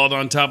 He's bald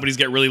on top, but he's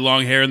got really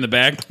long hair in the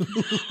back.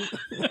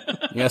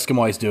 You ask him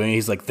why he's doing it.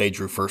 He's like, they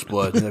drew first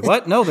blood. He's like,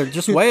 what? No, they're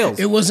just whales.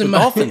 It wasn't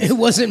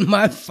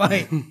my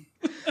fight.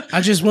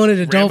 I just wanted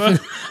a Rambo?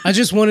 dolphin. I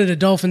just wanted a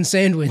dolphin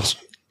sandwich.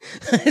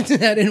 I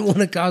didn't want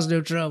to cause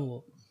no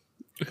trouble.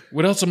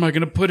 What else am I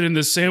going to put in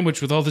this sandwich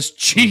with all this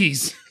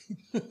cheese?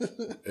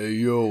 Hey,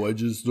 yo, I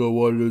just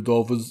wanted a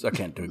dolphins. I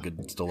can't do a good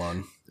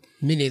Stallone.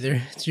 Me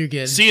neither. You're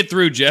good. See it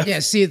through, Jeff. Yeah,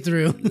 see it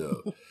through.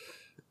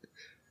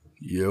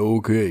 Yeah,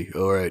 okay.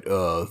 All right.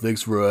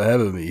 Thanks for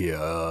having me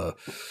here.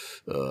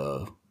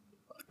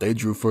 They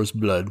drew first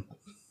blood.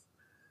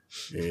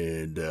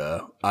 And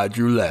I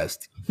drew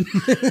last.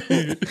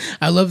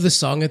 I love the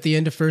song at the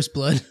end of First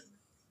Blood.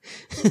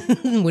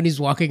 When he's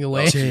walking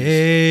away.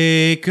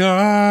 Take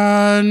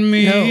on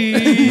me.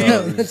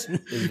 No, it's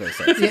very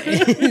sad.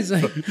 Yeah, he's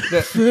like,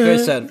 Very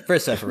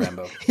sad for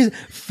Rambo.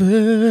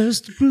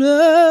 First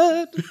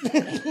Blood.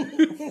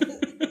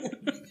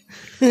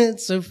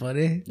 It's so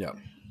funny. Yeah.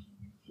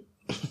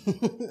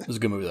 It was a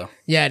good movie, though.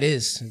 Yeah, it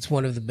is. It's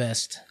one of the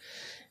best.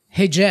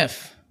 Hey,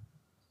 Jeff.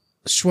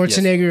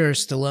 Schwarzenegger or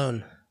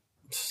Stallone?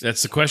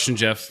 That's the question,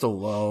 Jeff.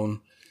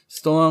 Stallone.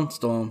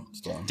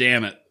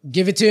 Damn it.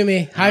 Give it to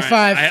me. High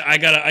five. I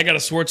got a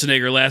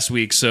Schwarzenegger last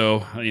week,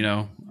 so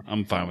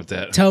I'm fine with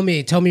that. Tell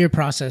me your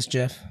process,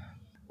 Jeff.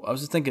 Well, I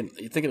was just thinking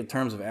in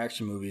terms of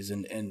action movies,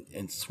 and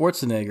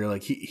Schwarzenegger,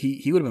 like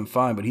he would have been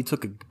fine, but he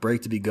took a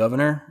break to be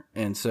governor,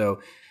 and so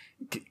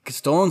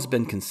Stallone's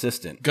been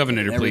consistent.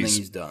 Governor, in everything please.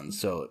 he's done.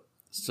 So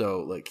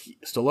like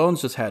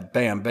Stallone's just had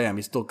bam.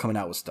 He's still coming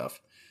out with stuff.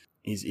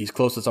 He's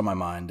closest on my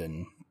mind,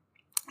 and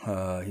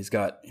he's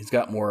got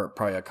more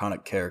probably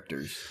iconic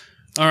characters.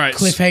 All right,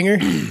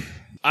 Cliffhanger.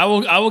 I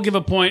will give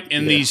a point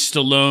in the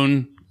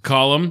Stallone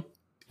column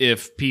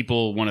if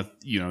people want to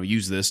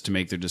use this to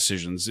make their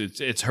decisions.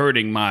 It's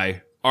hurting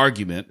my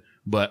argument,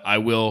 but I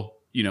will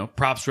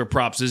props where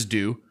props is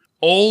due.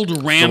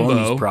 Old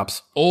Rambo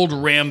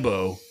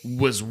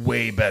was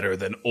way better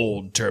than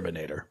old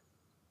Terminator.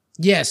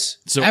 Yes.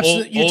 So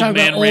absolutely. You're old talking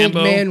man about old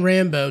Rambo? man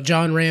Rambo,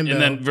 John Rambo.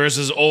 And then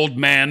versus old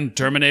man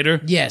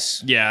Terminator?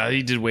 Yes. Yeah,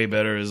 he did way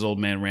better as old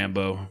man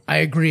Rambo. I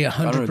agree I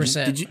don't know,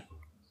 100%.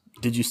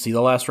 Did you see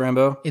the last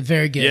Rambo? It's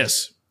very good.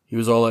 Yes. He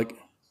was all like,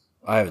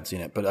 I haven't seen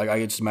it, but I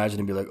can just imagine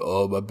him be like,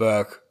 "Oh, my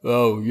back.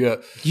 Oh, yeah.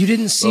 You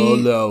didn't see? Oh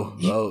no.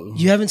 Oh,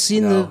 you haven't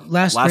seen the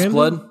last Rambo?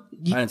 Blood?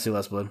 I didn't see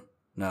Last Blood.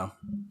 No.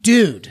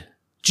 Dude,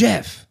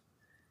 Jeff.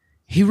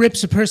 He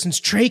rips a person's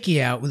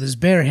trachea out with his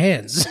bare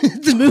hands.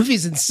 The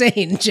movie's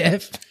insane,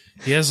 Jeff.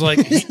 He has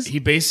he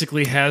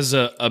basically has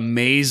a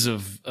maze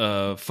of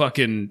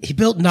fucking He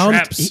built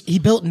traps. He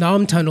built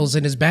nom tunnels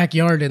in his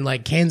backyard in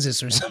like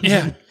Kansas or something.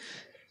 Yeah.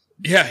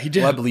 Yeah, he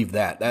did. Well, I believe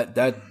that.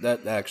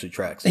 That actually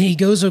tracks. And he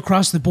goes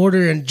across the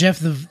border, and Jeff,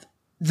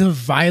 the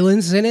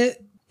violence in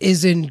it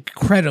is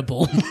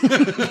incredible.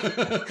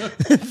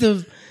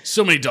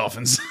 So many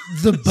dolphins.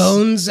 The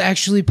bones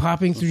actually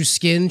popping through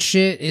skin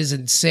shit is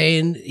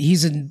insane.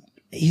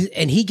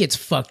 He gets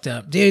fucked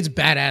up. Dude, it's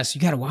badass.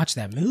 You got to watch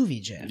that movie,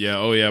 Jeff. Yeah.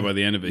 Oh yeah. By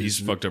the end of it, he's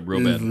fucked up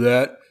real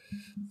bad.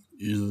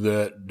 Is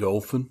that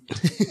dolphin?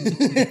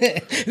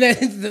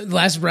 The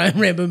last Brian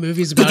Rambo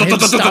movie is about him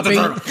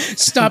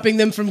stopping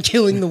them from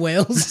killing the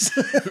whales.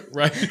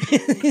 Right.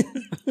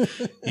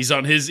 He's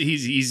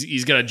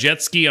got a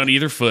jet ski on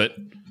either foot,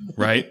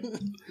 right?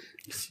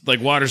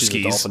 Like water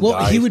skis.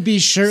 Well, he would be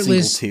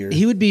shirtless.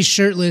 He would be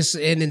shirtless,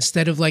 and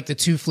instead of like the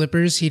two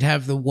flippers, he'd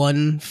have the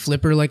one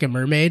flipper like a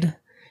mermaid,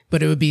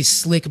 but it would be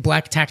slick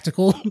black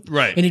tactical.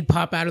 Right. And he'd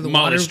pop out of the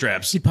Molly water.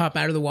 straps. He'd pop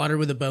out of the water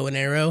with a bow and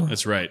arrow.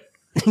 That's right.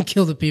 And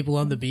kill the people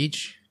on the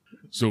beach.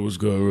 Someone's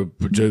got to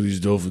protect these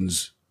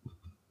dolphins.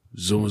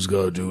 Someone's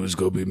got to do it. It's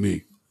going to be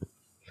me.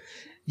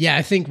 Yeah,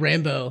 I think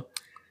Rambo,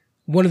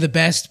 one of the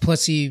best,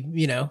 plus he,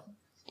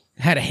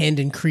 had a hand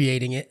in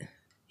creating it.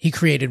 He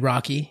created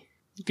Rocky.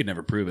 You could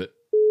never prove it.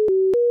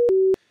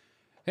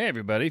 Hey,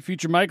 everybody.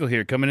 Future Michael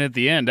here, coming in at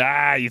the end.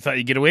 You thought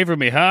you'd get away from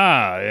me,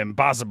 huh?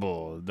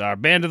 Impossible. Our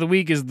band of the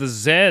week is the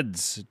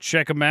Zeds.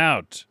 Check them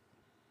out.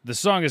 The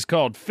song is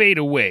called Fade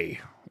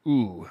Away.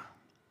 Ooh.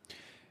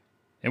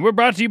 And we're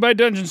brought to you by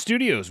Dungeon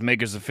Studios,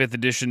 makers of 5th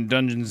edition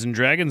Dungeons &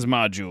 Dragons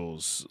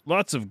modules.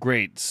 Lots of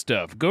great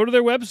stuff. Go to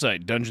their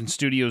website,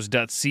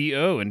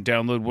 dungeonstudios.co, and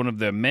download one of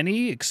their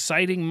many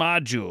exciting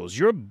modules.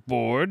 You're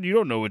bored, you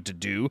don't know what to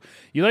do.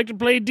 You like to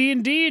play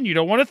D&D and you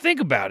don't want to think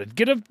about it.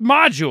 Get a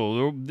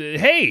module.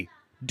 Hey,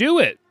 do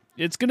it.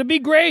 It's going to be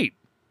great.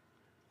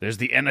 There's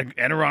the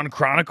Eneron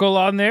Chronicle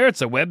on there.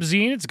 It's a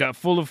webzine. It's got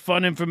full of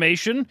fun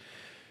information.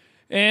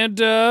 And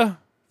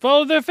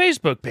follow their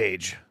Facebook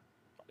page.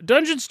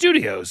 Dungeon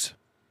Studios.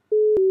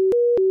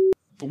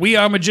 We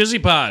are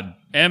MajizzyPod,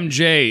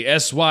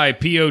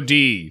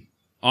 MJSYPOD,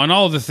 on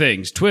all the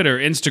things, Twitter,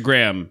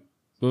 Instagram.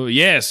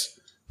 Yes,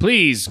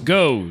 please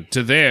go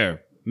to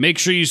there. Make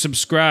sure you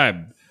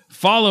subscribe.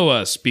 Follow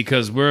us,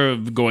 because we're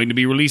going to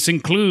be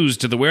releasing clues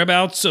to the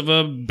whereabouts of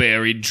a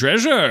buried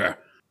treasure.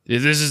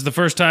 If this is the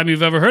first time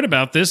you've ever heard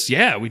about this,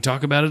 yeah, we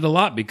talk about it a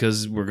lot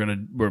because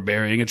we're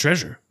burying a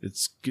treasure.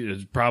 It's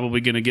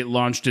probably going to get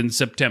launched in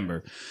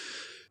September.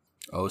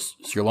 Oh, so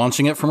you're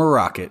launching it from a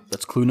rocket.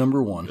 That's clue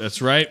number 1.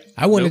 That's right.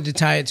 I wanted to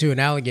tie it to an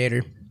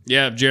alligator.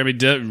 Yeah, Jeremy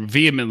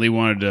vehemently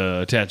wanted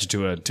to attach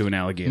it to an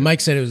alligator. Mike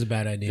said it was a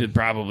bad idea.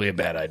 Probably a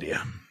bad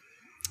idea.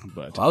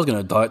 But I was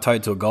going to tie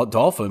it to a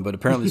dolphin, but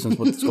apparently since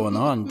what's going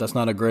on, that's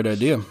not a great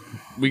idea.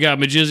 We got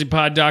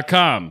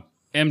MajizzyPod.com,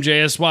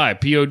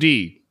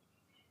 MJSYPOD.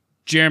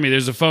 Jeremy,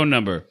 there's a phone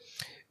number.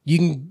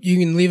 You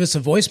can leave us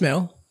a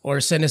voicemail or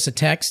send us a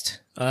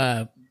text.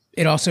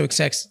 It also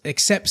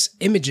accepts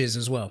images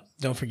as well.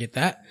 Don't forget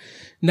that.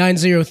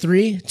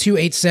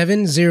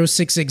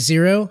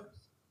 903-287-0660.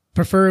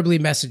 Preferably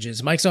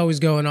messages. Mike's always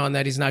going on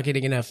that he's not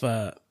getting enough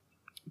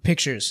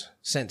pictures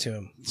sent to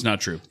him. It's not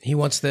true. He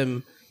wants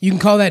them. You can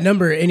call that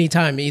number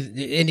anytime.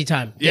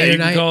 Anytime. Yeah, you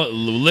can call it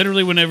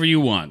literally whenever you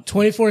want.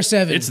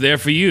 24/7. It's there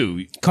for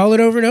you. Call it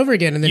over and over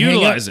again and then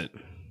utilize it.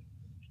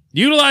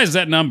 Utilize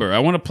that number. I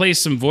want to play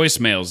some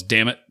voicemails,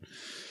 damn it.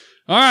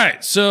 All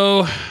right,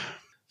 so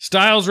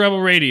Styles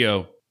Rebel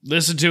Radio.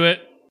 Listen to it.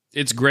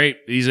 It's great.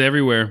 He's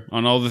everywhere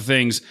on all the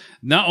things.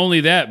 Not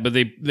only that, but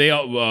they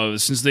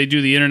since they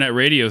do the internet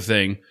radio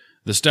thing,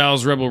 the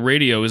Styles Rebel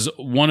Radio is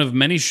one of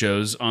many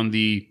shows on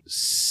the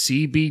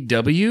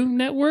CBW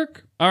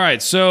network. All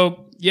right,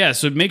 so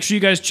make sure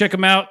you guys check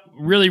them out.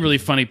 Really, really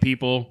funny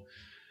people,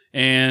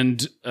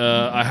 and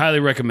I highly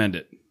recommend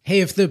it.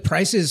 Hey, if the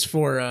prices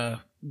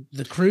for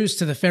the cruise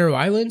to the Faroe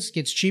Islands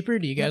gets cheaper,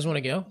 do you guys want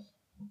to go?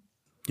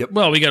 Yep.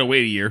 Well, we got to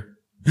wait a year.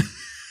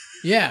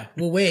 Yeah,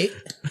 we'll wait.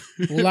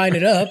 We'll line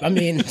it up. I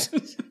mean,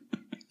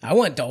 I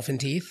want dolphin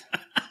teeth.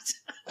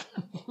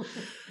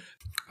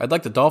 I'd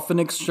like the dolphin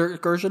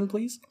excursion,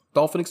 please.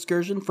 Dolphin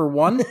excursion for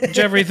 1.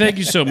 Jeffrey, thank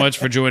you so much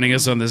for joining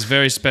us on this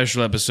very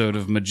special episode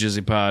of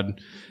MajizzyPod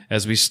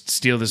as we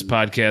steal this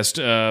podcast.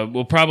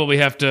 We'll probably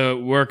have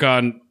to work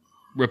on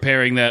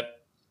repairing that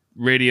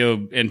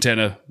radio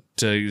antenna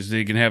so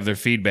you can have their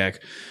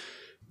feedback.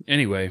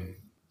 Anyway,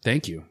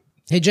 thank you.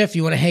 Hey, Jeff,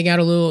 you want to hang out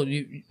a little?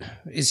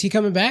 Is he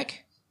coming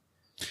back?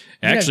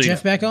 Actually,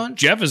 Jeff back on?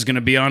 Jeff is going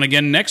to be on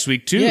again next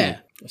week, too. Yeah.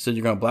 I said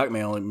you're going to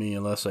blackmail me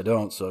unless I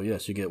don't, so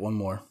yes, you get 1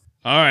 more.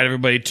 All right,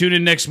 everybody, tune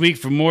in next week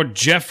for more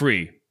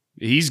Jeffrey.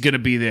 He's going to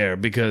be there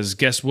because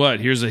guess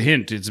what? Here's a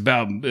hint. It's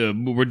about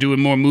we're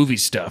doing more movie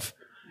stuff.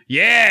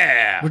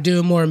 Yeah! We're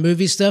doing more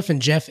movie stuff, and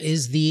Jeff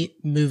is the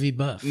movie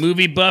buff.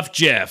 Movie buff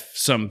Jeff,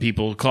 some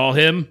people call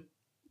him.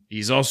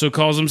 He also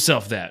calls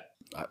himself that.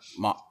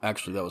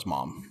 Actually, that was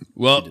Mom.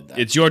 Well,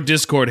 it's your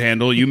Discord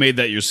handle. You made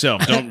that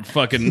yourself. Don't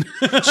fucking...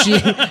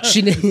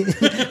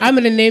 I'm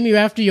going to name you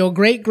after your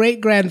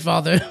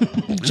great-great-grandfather,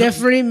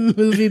 Jeffrey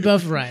Movie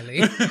Buff Riley.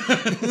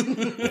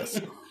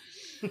 Yes.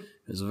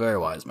 He's a very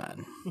wise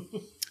man.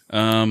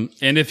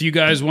 And if you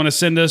guys want to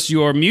send us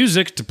your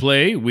music to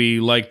play, we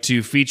like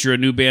to feature a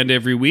new band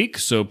every week.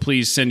 So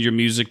please send your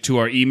music to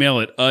our email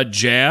at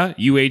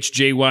UHJYEAH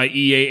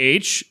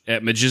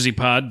at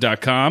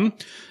majizzypod.com.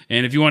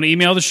 And if you want to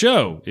email the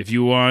show, if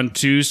you want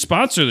to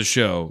sponsor the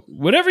show,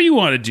 whatever you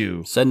want to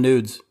do, send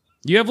nudes.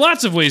 You have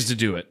lots of ways to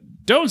do it.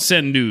 Don't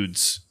send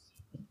nudes.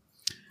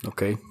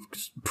 Okay,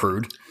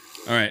 prude.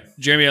 All right,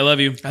 Jeremy, I love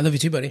you. I love you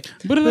too, buddy.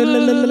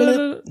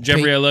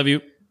 Jeffrey, I love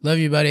you. Love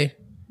you, buddy.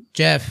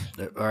 Jeff.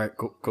 All right,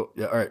 cool.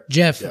 Yeah, all right.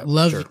 Jeff, yeah,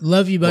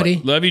 love you, buddy.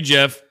 What? Love you,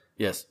 Jeff.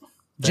 Yes.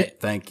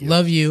 Thank you.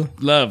 Love you.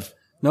 Love.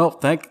 No,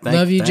 thank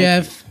love you,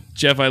 Jeff. You.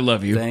 Jeff, I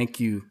love you.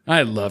 Thank you.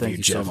 I love Thank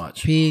you Jeff. so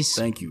much. Peace.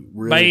 Thank you.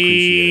 Really Bye.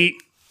 appreciate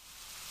it.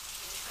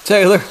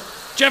 Taylor.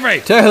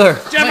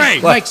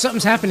 Jeffrey. Mike,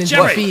 something's happening to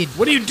the feed.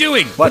 What are you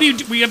doing? What do you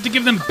do? We have to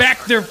give them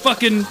back their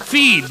fucking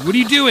feed. What are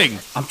you doing?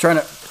 I'm trying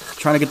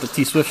to get the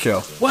T Swift show.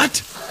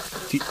 What?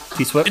 T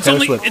Swift.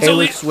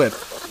 Taylor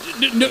Swift.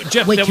 No,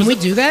 Jeff. Wait, can we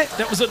do that?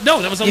 That was a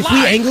lie. If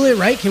we angle it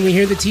right, can we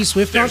hear the T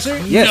Swift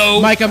concert? Yes. No.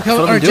 Mike, I'm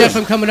coming. Or Jeff,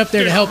 I'm coming up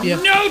there to help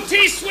you. No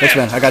T Swift. Thanks,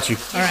 man. I got you.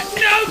 All right.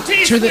 No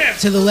T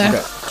Swift. To the left.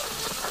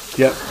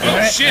 Okay. Yep.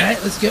 Oh shit. All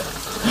right, let's go.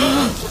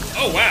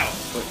 Oh wow.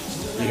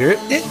 You hear it?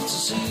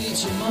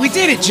 We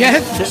did it,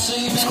 Jeff.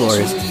 It's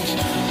glorious.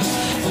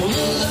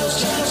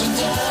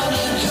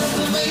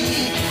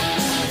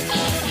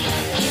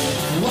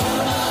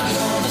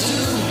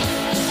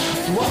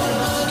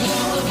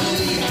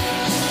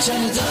 Turn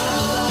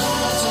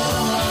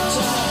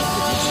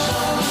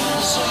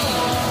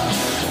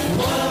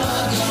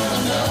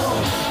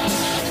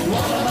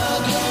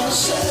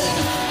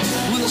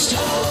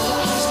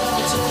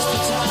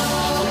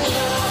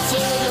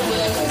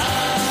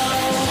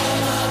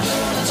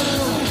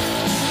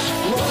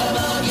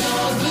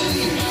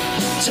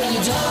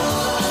you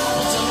down.